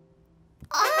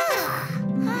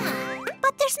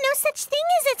 But there's no such thing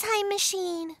as a time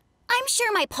machine. I'm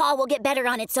sure my paw will get better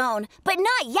on its own, but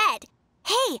not yet.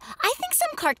 Hey, I think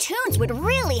some cartoons would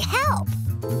really help.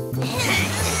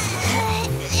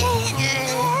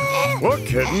 Look,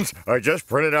 kittens, I just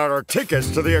printed out our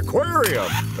tickets to the aquarium.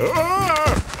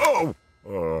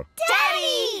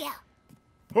 Daddy!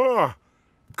 Ah,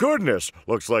 goodness,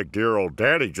 looks like dear old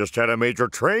Daddy just had a major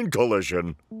train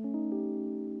collision.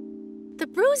 The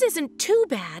bruise isn't too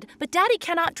bad, but Daddy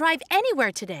cannot drive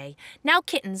anywhere today. Now,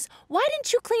 kittens, why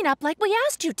didn't you clean up like we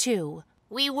asked you to?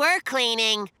 We were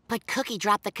cleaning, but Cookie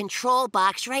dropped the control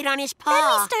box right on his paw. Then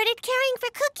we started caring for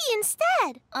Cookie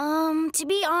instead. To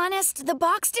be honest, the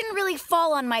box didn't really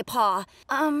fall on my paw.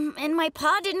 And my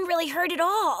paw didn't really hurt at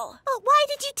all. But why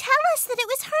did you tell that it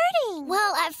was hurting?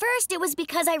 Well, at first it was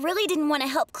because I really didn't want to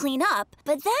help clean up.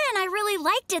 But then I really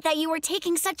liked it that you were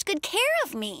taking such good care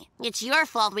of me. It's your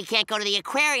fault we can't go to the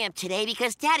aquarium today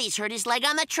because Daddy's hurt his leg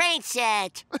on the train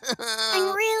set.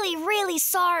 I'm really, really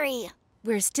sorry.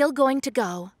 We're still going to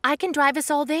go. I can drive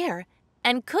us all there.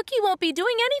 And Cookie won't be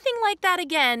doing anything like that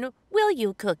again, will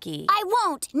you, Cookie? I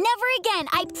won't. Never again.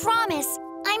 I promise.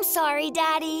 I'm sorry,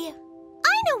 Daddy.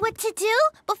 I know what to do.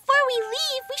 Before we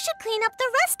leave, we should clean up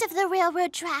the rest of the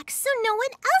railroad tracks so no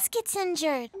one else gets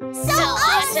injured. So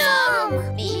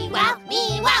awesome! Me-wow,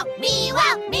 me-wow,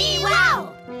 me-wow,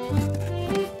 me-wow!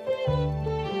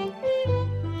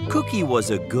 Cookie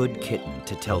was a good kitten,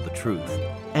 to tell the truth,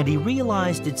 and he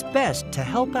realized it's best to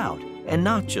help out and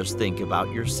not just think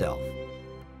about yourself.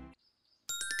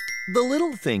 The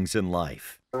little things in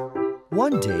life.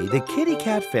 One day, the kitty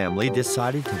cat family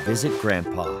decided to visit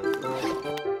Grandpa.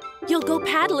 You'll go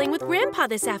paddling with Grandpa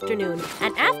this afternoon,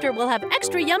 and after we'll have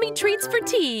extra yummy treats for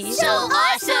tea. So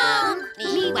awesome!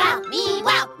 Me-wow,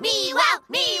 me-wow, me-wow,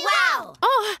 me-wow!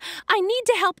 Oh, I need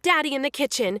to help Daddy in the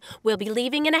kitchen. We'll be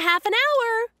leaving in a half an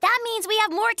hour. That means we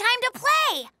have more time to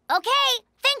play. Okay,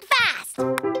 think fast.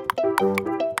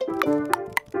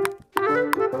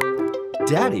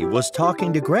 Daddy was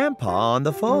talking to Grandpa on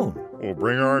the phone. We'll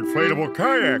bring our inflatable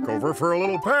kayak over for a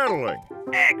little paddling.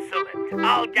 Excellent.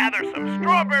 I'll gather some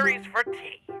strawberries for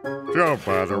tea. Don't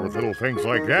bother with little things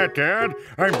like that, Dad.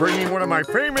 I'm bringing one of my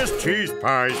famous cheese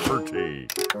pies for tea.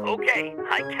 Okay,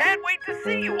 I can't wait to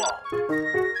see you all.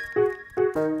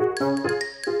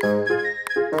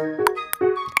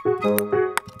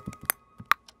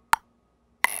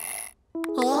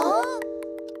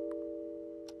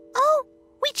 Oh,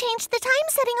 we changed the time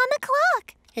setting on the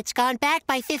clock. It's gone back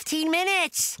by 15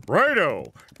 minutes.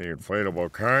 Righto. The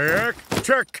inflatable kayak,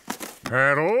 check.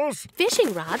 Paddles.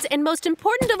 Fishing rods, and most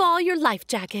important of all, your life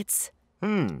jackets.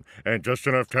 And just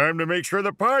enough time to make sure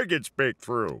the pie gets baked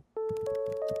through.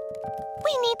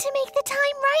 We need to make the time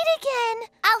right again.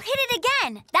 I'll hit it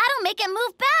again. That'll make it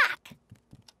move back.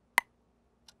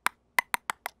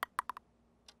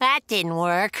 That didn't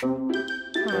work.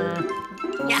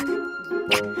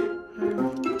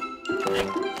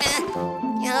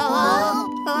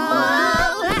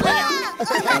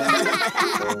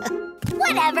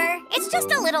 Whatever. It's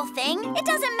just a little thing. It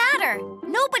doesn't matter.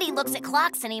 Nobody looks at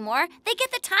clocks anymore. They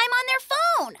get the time on their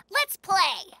phone. Let's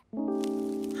play.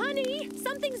 Honey,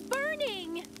 something's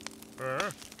burning.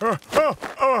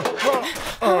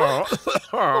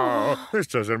 This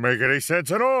doesn't make any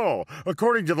sense at all.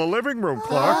 According to the living room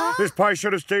clock, this pie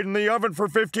should have stayed in the oven for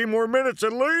 15 more minutes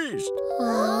at least.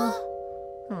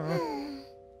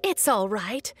 It's all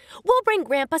right. We'll bring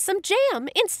Grandpa some jam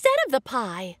instead of the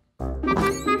pie.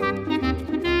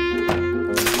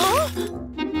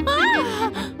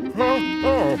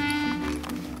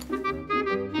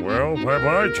 Well,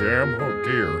 bye-bye, Jam. Oh,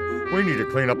 dear. We need to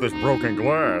clean up this broken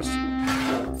glass.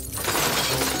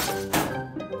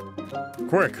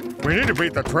 Quick, we need to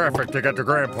beat the traffic to get to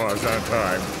Grandpa's on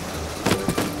time.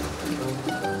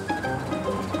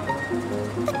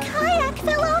 The kayak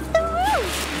fell off the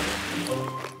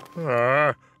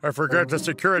roof. I forgot to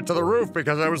secure it to the roof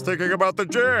because I was thinking about the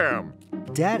jam.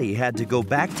 Daddy had to go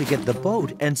back to get the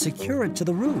boat and secure it to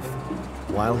the roof.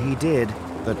 While he did,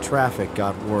 the traffic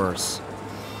got worse.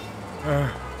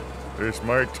 This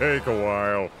might take a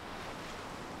while.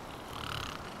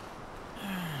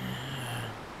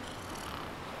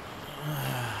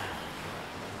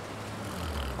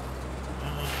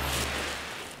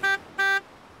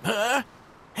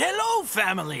 Hello,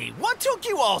 family. What took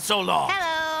you all so long?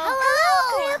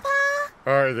 Hello, Grandpa.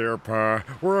 Hi there, Pa.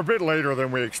 We're a bit later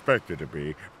than we expected to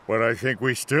be, but I think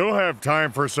we still have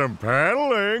time for some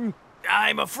paddling.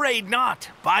 I'm afraid not.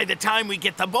 By the time we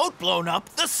get the boat blown up,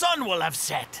 the sun will have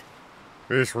set.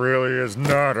 This really is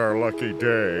not our lucky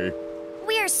day.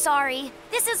 We're sorry.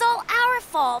 This is all our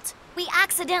fault. We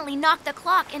accidentally knocked the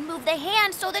clock and moved the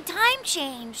hand so the time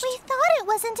changed. We thought it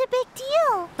wasn't a big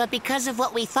deal. But because of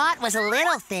what we thought was a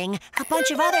little thing, a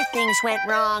bunch of other things went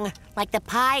wrong. Like the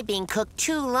pie being cooked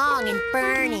too long and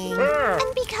burning.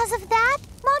 And because of that,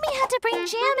 Mommy had to bring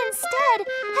jam instead,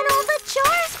 and all the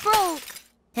jars broke.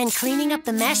 And cleaning up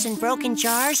the mess and broken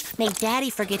jars made Daddy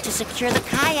forget to secure the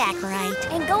kayak right.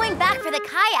 And going back for the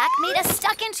kayak made us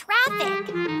stuck in traffic.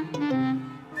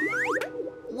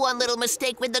 One little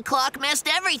mistake with the clock messed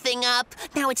everything up.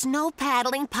 Now it's no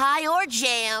paddling, pie, or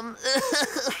jam.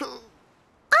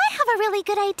 I have a really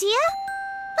good idea.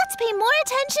 Let's pay more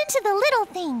attention to the little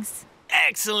things.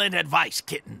 Excellent advice,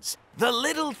 kittens. The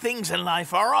little things in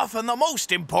life are often the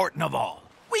most important of all.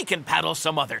 We can paddle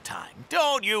some other time.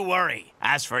 Don't you worry.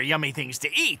 As for yummy things to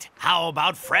eat, how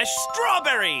about fresh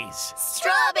strawberries?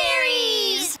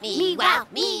 Strawberries! Me wow,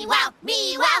 me wow,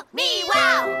 me wow, me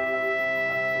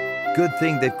wow! Good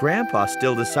thing that Grandpa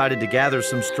still decided to gather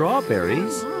some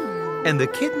strawberries. And the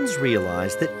kittens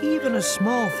realized that even a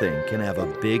small thing can have a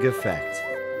big effect,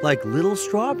 like little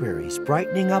strawberries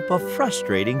brightening up a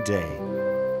frustrating day.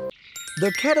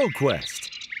 The Kettle Quest.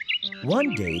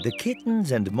 One day, the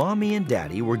kittens and Mommy and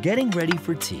Daddy were getting ready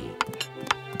for tea.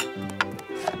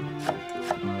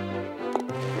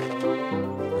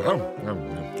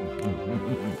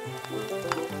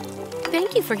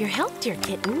 Thank you for your help, dear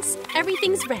kittens.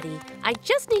 Everything's ready. I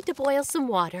just need to boil some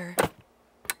water.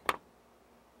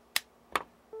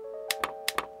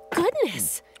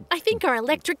 Goodness, I think our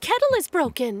electric kettle is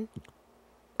broken.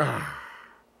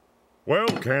 Well,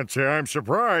 can't say I'm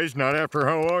surprised, not after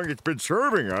how long it's been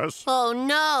serving us. Oh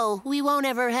no, we won't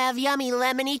ever have yummy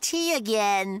lemony tea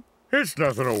again. It's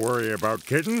nothing to worry about,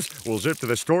 kittens. We'll zip to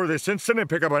the store this instant and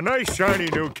pick up a nice shiny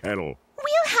new kettle.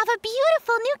 We'll have a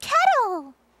beautiful new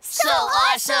kettle. So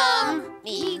awesome!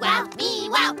 Me wow, me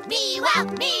wow, me wow,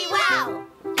 me wow!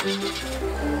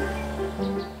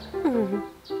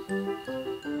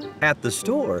 At the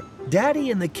store,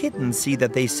 Daddy and the kittens see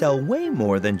that they sell way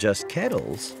more than just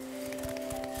kettles.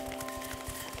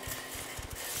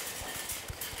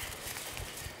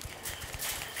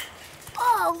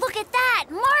 Oh, look at that!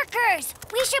 Markers!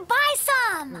 We should buy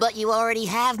some! But you already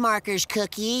have markers,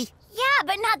 Cookie. Yeah,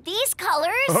 but not these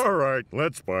colors. All right,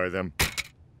 let's buy them.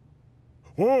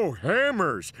 Oh,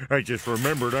 hammers! I just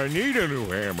remembered I need a new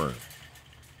hammer.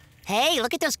 Hey,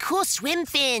 look at those cool swim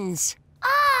fins.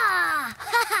 Ah!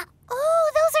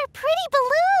 Oh, those are pretty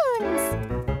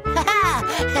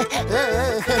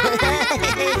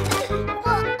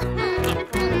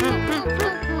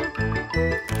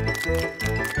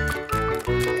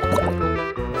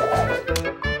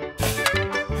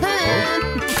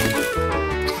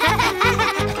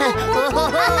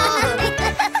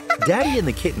Daddy and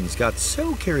the kittens got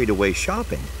so carried away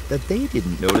shopping that they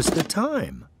didn't notice the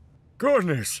time.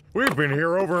 Goodness, we've been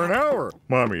here over an hour.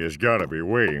 Mommy has got to be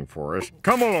waiting for us.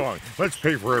 Come along, let's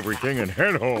pay for everything and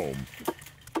head home.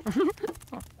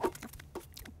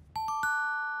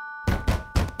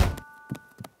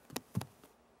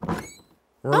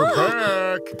 We're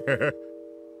back.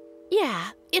 Yeah,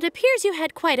 it appears you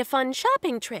had quite a fun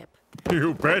shopping trip.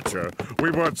 You betcha.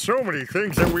 We bought so many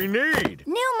things that we need.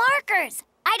 New markers!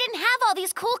 I didn't have all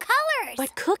these cool colors.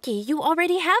 But Cookie, you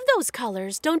already have those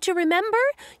colors. Don't you remember?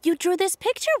 You drew this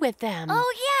picture with them.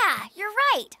 Oh, yeah, you're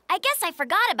right. I guess I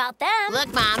forgot about them.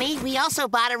 Look, Mommy, we also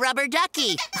bought a rubber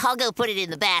ducky. I'll go put it in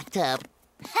the bathtub.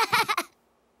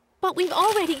 But we've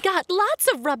already got lots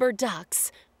of rubber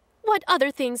ducks. What other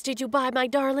things did you buy, my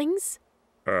darlings?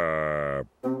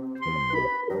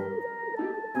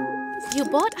 You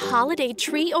bought holiday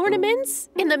tree ornaments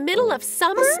in the middle of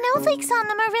summer? The snowflakes on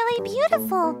them are really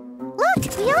beautiful.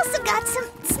 Look, we also got some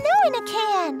snow in a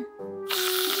can.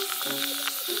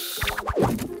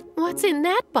 What's in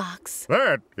that box?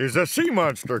 That is a sea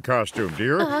monster costume,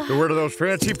 dear. To wear to those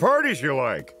fancy parties you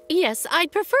like. Yes,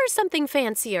 I'd prefer something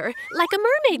fancier, like a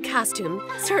mermaid costume.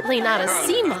 Certainly not a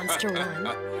sea monster one.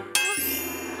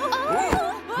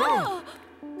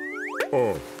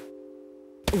 Oh.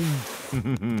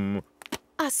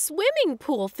 A swimming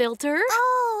pool filter?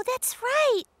 Oh, that's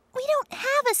right. We don't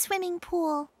have a swimming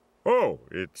pool. Oh,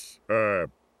 it's, yeah,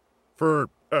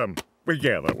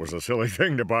 that was a silly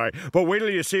thing to buy. But wait till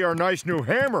you see our nice new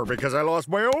hammer, because I lost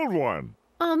my old one.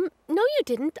 No you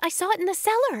didn't. I saw it in the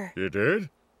cellar. You did?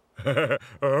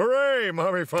 Hooray!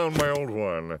 Mommy found my old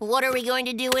one. What are we going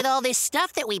to do with all this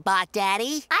stuff that we bought,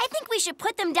 Daddy? I think we should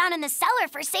put them down in the cellar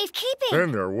for safekeeping.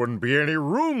 Then there wouldn't be any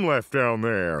room left down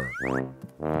there.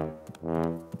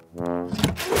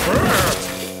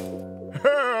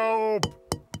 Help!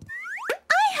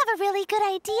 I have a really good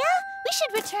idea. We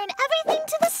should return everything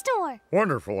to the store.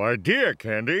 Wonderful idea,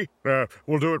 Candy.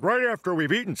 We'll do it right after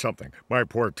we've eaten something. My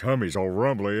poor tummy's all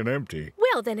rumbly and empty.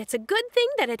 Well, then it's a good thing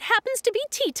that it happens to be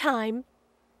tea time.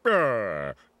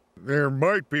 There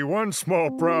might be one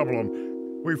small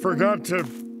problem. We forgot to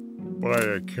buy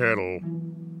a kettle.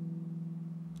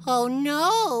 Oh,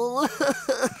 no.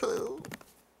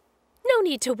 No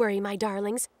need to worry, my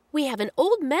darlings. We have an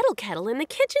old metal kettle in the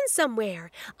kitchen somewhere.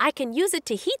 I can use it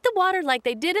to heat the water like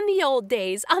they did in the old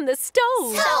days on the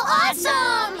stove. So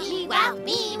awesome! Me wow,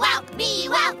 me wow, me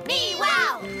wow, me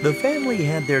wow! The family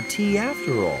had their tea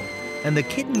after all, and the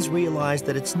kittens realized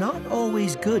that it's not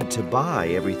always good to buy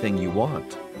everything you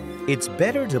want. It's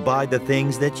better to buy the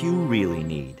things that you really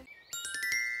need.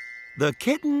 The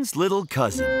kitten's little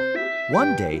cousin.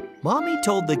 One day, Mommy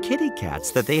told the kitty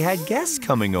cats that they had guests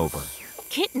coming over.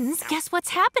 Kittens, guess what's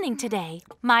happening today?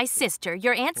 My sister,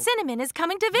 your Aunt Cinnamon, is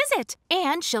coming to visit.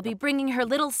 And she'll be bringing her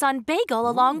little son Bagel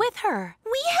along with her.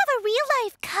 We have a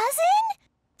real-life cousin?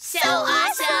 So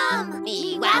awesome!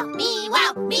 Me-wow,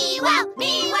 me-wow, me-wow,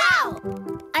 me-wow!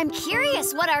 I'm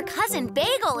curious what our cousin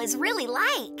Bagel is really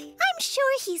like. I'm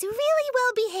sure he's really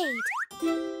well behaved.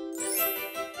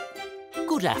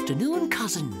 Good afternoon,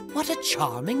 cousin. What a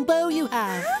charming bow you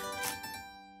have.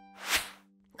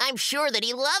 I'm sure that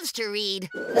he loves to read.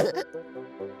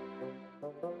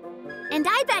 And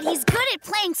I bet he's good at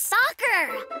playing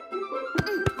soccer.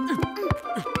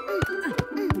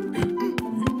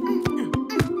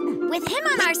 With him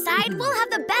on our side, we'll have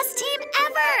the best team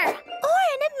ever! Or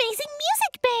an amazing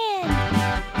music band!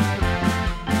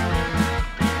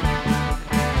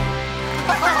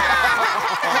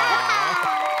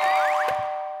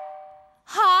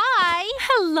 Hi!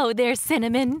 Hello there,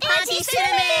 Cinnamon. Auntie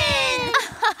Cinnamon!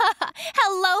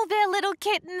 Hello there, little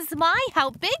kittens. My, how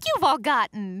big you've all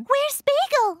gotten. Where's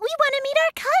Bagel? We want to meet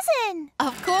our cousin.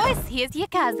 Of course, here's your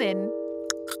cousin.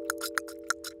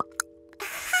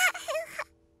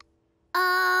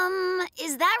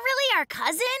 Is that really our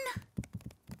cousin?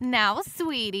 Now,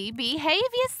 sweetie, behave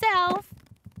yourself.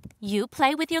 You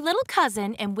play with your little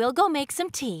cousin, and we'll go make some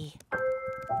tea.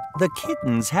 The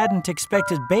kittens hadn't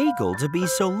expected Bagel to be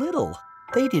so little.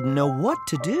 They didn't know what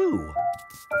to do.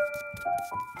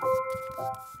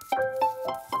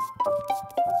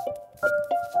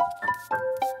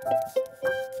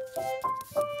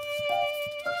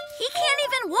 He can't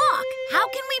even walk. How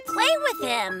can we play with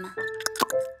him?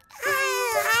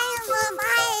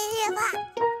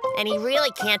 And he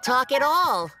really can't talk at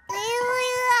all.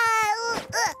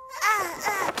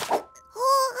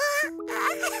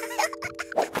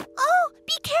 Oh,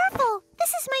 be careful.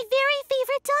 This is my very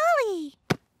favorite dolly.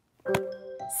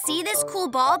 See this cool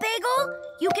ball, Bagel?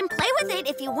 You can play with it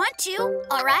if you want to,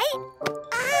 all right?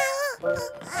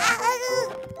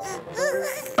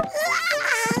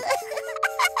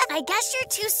 I guess you're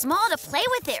too small to play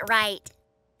with it right.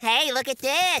 Hey, look at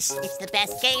this. It's the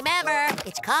best game ever.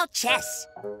 It's called chess.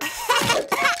 Not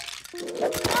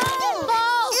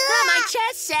my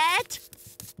chess set.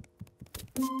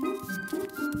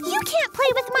 You can't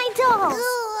play with my dolls.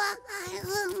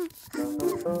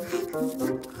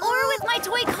 Or with my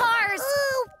toy cars.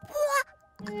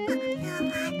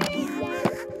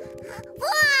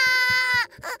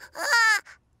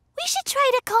 We should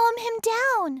try to calm him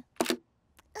down.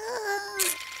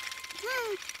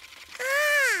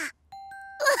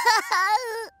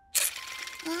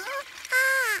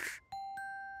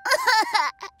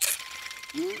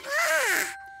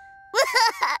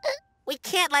 We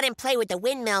can't let him play with the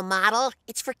windmill model.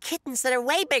 It's for kittens that are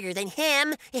way bigger than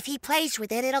him. If he plays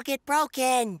with it, it'll get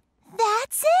broken.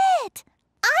 That's it.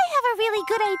 I have a really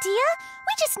good idea.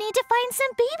 We just need to find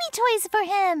some baby toys for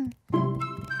him.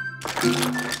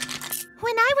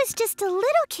 When I was just a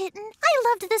little kitten, I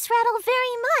loved this rattle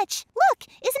very much. Look,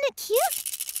 isn't it cute?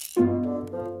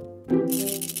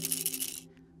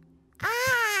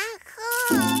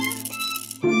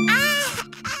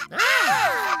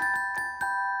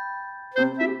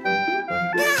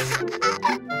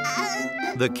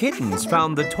 The kittens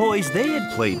found the toys they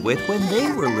had played with when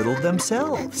they were little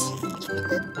themselves.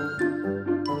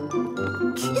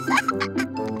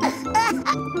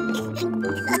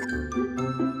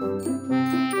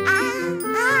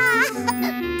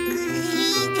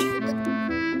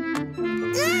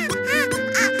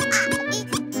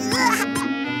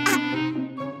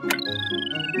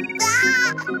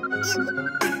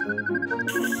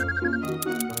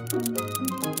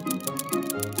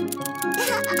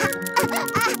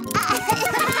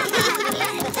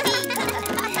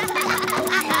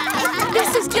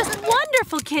 This is just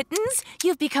wonderful, kittens.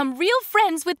 You've become real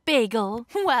friends with Bagel.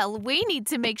 Well, we need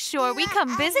to make sure we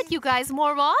come visit you guys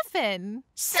more often.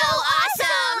 So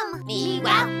awesome!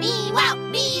 Me-wow, me-wow,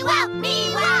 me-wow,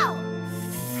 me-wow!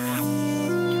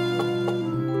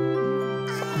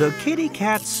 The kitty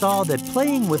cats saw that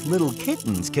playing with little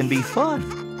kittens can be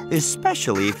fun,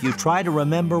 especially if you try to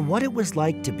remember what it was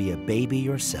like to be a baby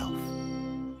yourself.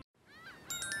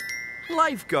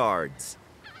 Lifeguards.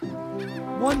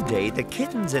 One day, the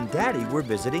kittens and Daddy were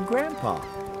visiting Grandpa.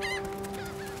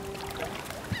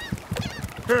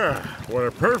 What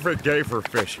a perfect day for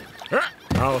fishing.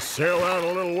 I'll sail out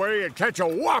a little way and catch a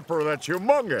whopper that's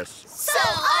humongous. So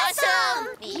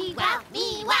awesome! Me-wow,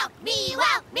 me-wow,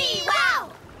 me-wow, me-wow!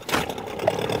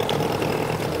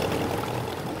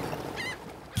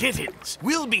 Kittens,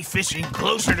 we'll be fishing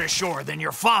closer to shore than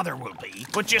your father will be,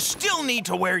 but you still need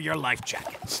to wear your life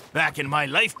jackets. Back in my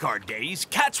lifeguard days,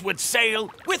 cats would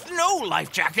sail with no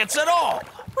life jackets at all.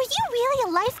 Were you really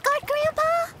a lifeguard,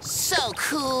 Grandpa? So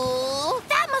cool.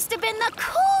 That must have been the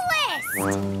coolest!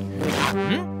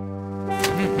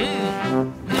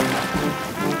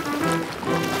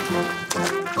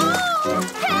 Oh,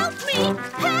 help me!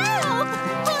 Help!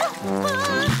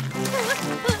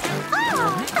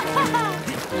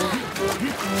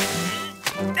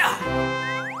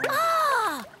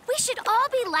 Ah, we should all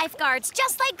be lifeguards,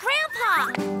 just like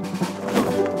Grandpa.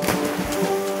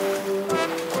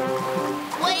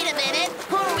 Wait a minute.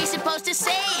 Who are we supposed to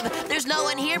save? There's no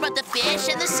one here but the fish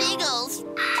and the seagulls.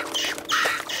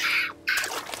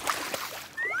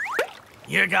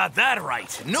 You got that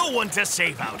right. No one to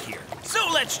save out here. So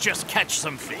let's just catch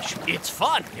some fish. It's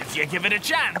fun if you give it a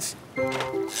chance.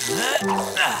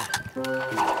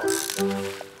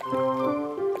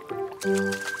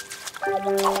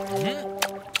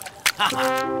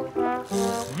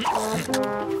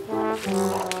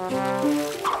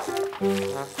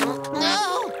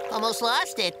 No, almost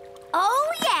lost it.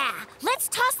 Oh, yeah. Let's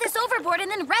toss this overboard and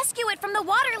then rescue it from the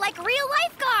water like real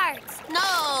lifeguards.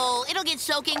 No, it'll get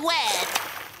soaking wet.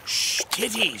 Shh,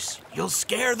 kitties. You'll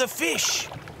scare the fish.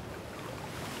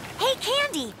 Hey,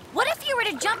 Candy, what if you were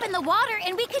to jump in the water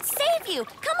and we could save you?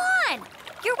 Come on.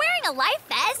 You're wearing a life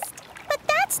vest. But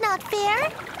that's not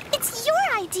fair. It's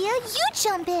your idea. You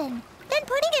jump in. Then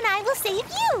Pudding and I will save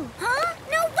you. Huh?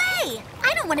 No way.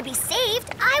 I don't want to be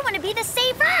saved. I want to be the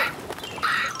saver.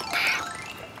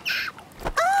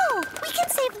 Oh, we can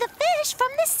save the fish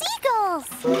from the seagulls.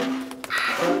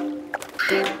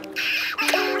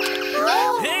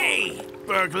 Hey,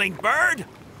 burgling bird.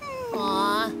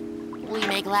 Aw, we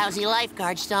make lousy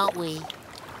lifeguards, don't we?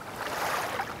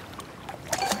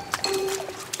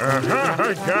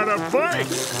 I got a bite!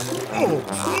 Oh,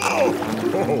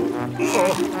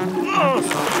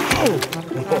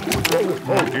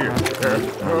 dear.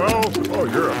 Oh,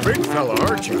 you're a big fella,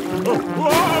 aren't you?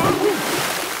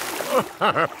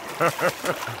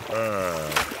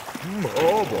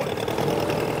 Oh, boy.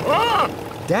 Ah!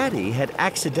 Daddy had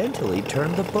accidentally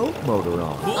turned the boat motor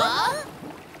on. Huh?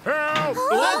 Help!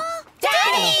 Huh?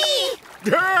 Daddy!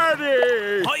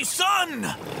 Daddy! My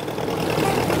son!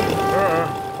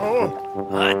 Oh.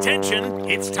 Attention,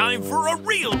 it's time for a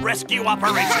real rescue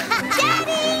operation.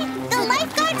 Daddy! The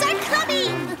lifeguards are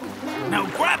coming! Now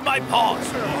grab my paws.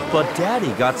 But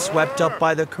Daddy got swept up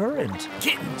by the current.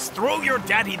 Kittens, throw your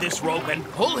daddy this rope and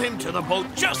pull him to the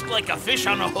boat just like a fish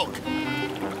on a hook.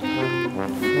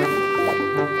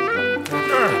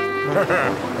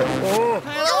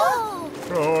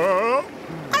 Oh.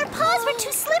 Our paws were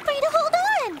too slippery to hold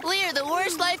on. We're the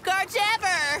worst lifeguards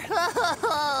ever.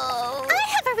 I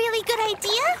have a really good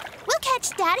idea. We'll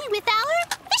catch Daddy with our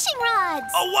fishing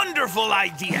rods. A wonderful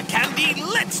idea, Candy.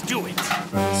 Let's do it.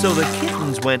 So the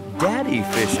kittens went daddy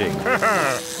fishing.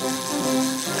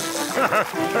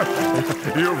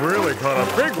 You've really caught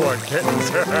a big one,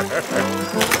 kittens.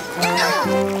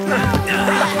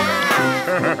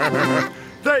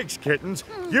 Thanks, kittens.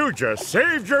 You just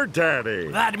saved your daddy.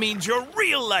 That means you're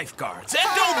real lifeguards. And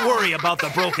don't worry about the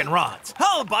broken rods.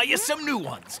 I'll buy you some new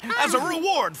ones as a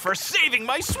reward for saving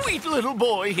my sweet little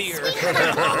boy here.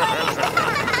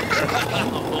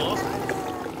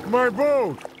 My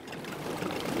boat.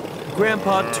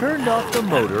 Grandpa turned off the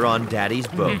motor on Daddy's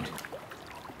boat.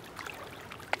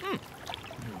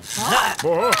 So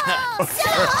awesome!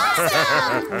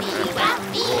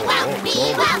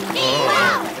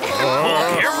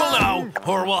 Oh, careful now,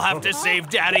 or we'll have to save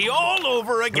Daddy all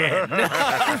over again.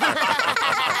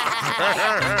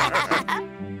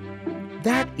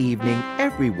 That evening,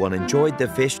 everyone enjoyed the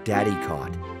fish Daddy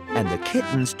caught, and the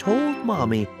kittens told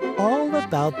Mommy all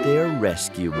about their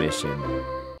rescue mission.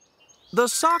 The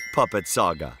Sock Puppet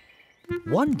Saga.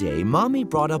 One day, Mommy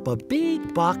brought up a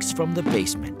big box from the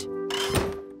basement.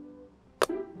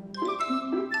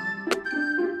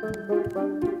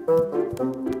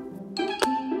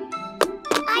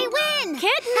 I win!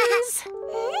 Kittens!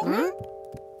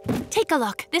 Take a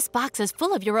look. This box is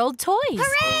full of your old toys.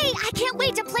 Hooray! I can't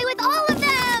wait to play with all of them!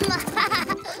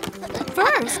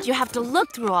 First, you have to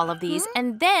look through all of these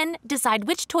and then decide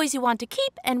which toys you want to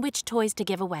keep and which toys to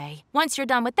give away. Once you're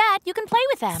done with that, you can play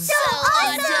with them. So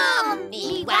awesome!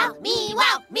 Me wow, me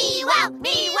wow, me wow,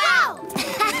 me wow!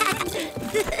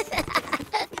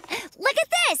 Look at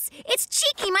this! It's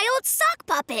Cheeky, my old sock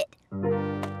puppet.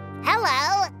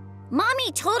 Hello.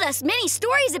 Mommy told us many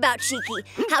stories about Cheeky.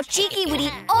 How Cheeky would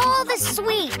eat all the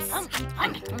sweets.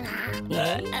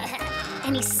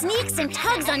 And he sneaks and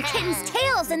tugs on kittens'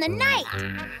 tails in the night.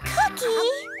 Cookie,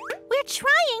 we're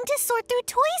trying to sort through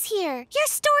toys here. Your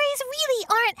stories really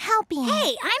aren't helping.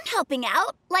 Hey, I'm helping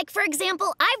out. Like, for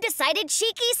example, I've decided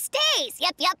Cheeky stays.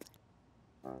 Yep.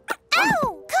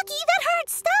 Ow! Cookie, that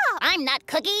hurts. Stop! I'm not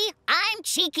Cookie. I'm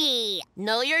Cheeky.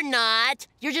 No, you're not.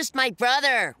 You're just my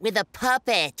brother with a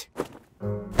puppet.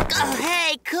 Oh,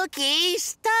 hey, Cookie,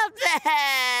 stop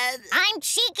that! I'm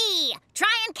Cheeky.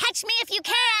 Try and catch me if you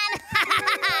can.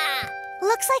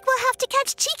 Looks like we'll have to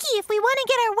catch Cheeky if we want to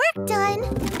get our work done.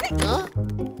 Huh?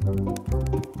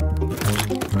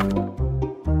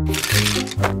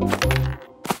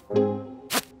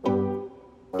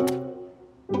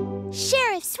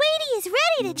 Sheriff Sweetie is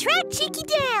ready to track Cheeky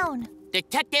down.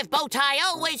 Detective Bowtie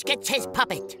always gets his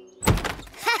puppet.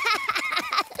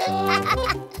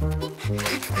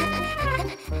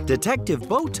 Detective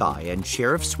Bowtie and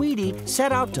Sheriff Sweetie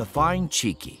set out to find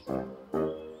Cheeky.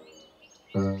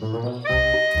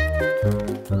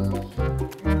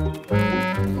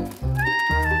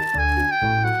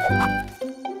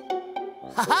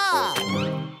 Ha-ha!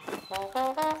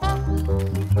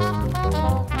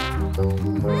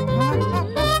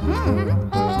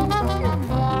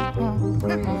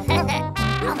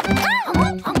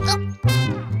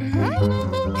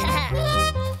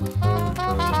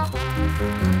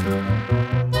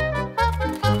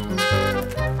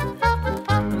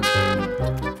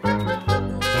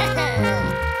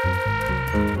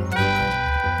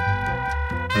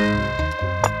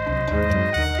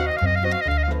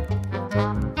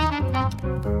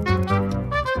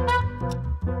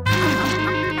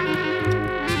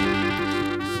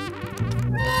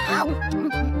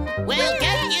 We'll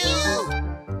get you!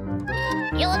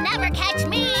 You'll never catch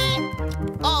me.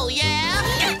 Oh, yeah?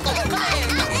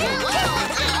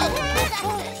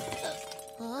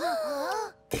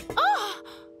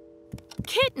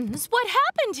 Kittens, what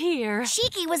happened here?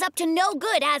 Cheeky was up to no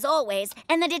good, as always,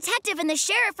 and the detective and the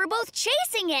sheriff were both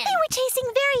chasing him. They were chasing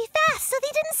very fast, so they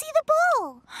didn't see the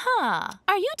bull. Huh.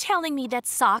 Are you telling me that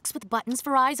socks with buttons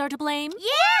for eyes are to blame?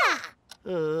 Yeah!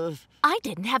 I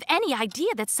didn't have any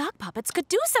idea that sock puppets could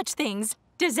do such things.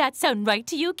 Does that sound right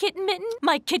to you, Kitten Mitten,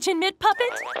 my kitchen mitt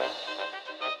puppet?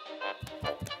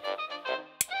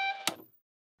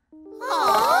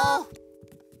 Aww.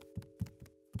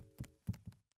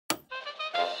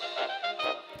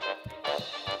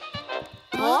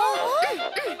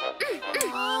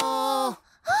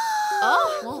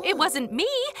 Oh, it wasn't me.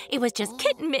 It was just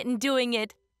Kitten Mitten doing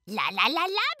it. La la la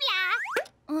la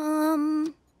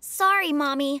blah. Sorry,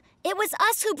 Mommy. It was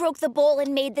us who broke the bowl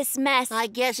and made this mess. I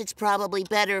guess it's probably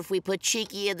better if we put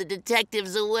Cheeky and the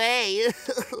detectives away.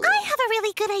 I have a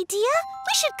really good idea.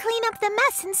 We should clean up the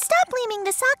mess and stop blaming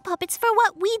the sock puppets for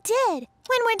what we did.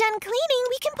 When we're done cleaning,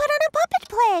 we can put on a puppet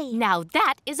play. Now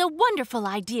that is a wonderful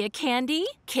idea, Candy.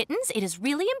 Kittens, it is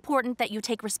really important that you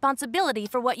take responsibility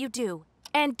for what you do.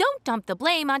 And don't dump the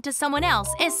blame onto someone else,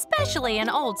 especially an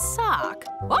old sock.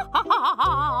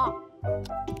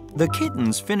 The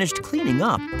kittens finished cleaning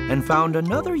up and found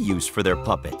another use for their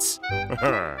puppets.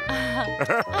 I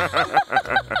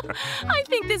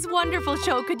think this wonderful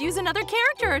show could use another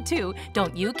character or two.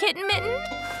 Don't you, Kitten Mitten?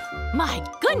 My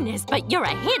goodness, but you're a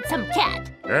handsome cat.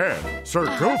 And Sir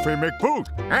Goofy McBoot.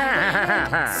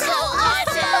 So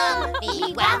awesome!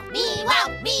 Me-wow, me-wow,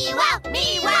 me-wow,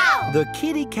 me-wow! The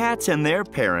kitty cats and their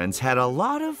parents had a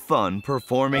lot of fun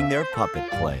performing their puppet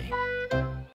play.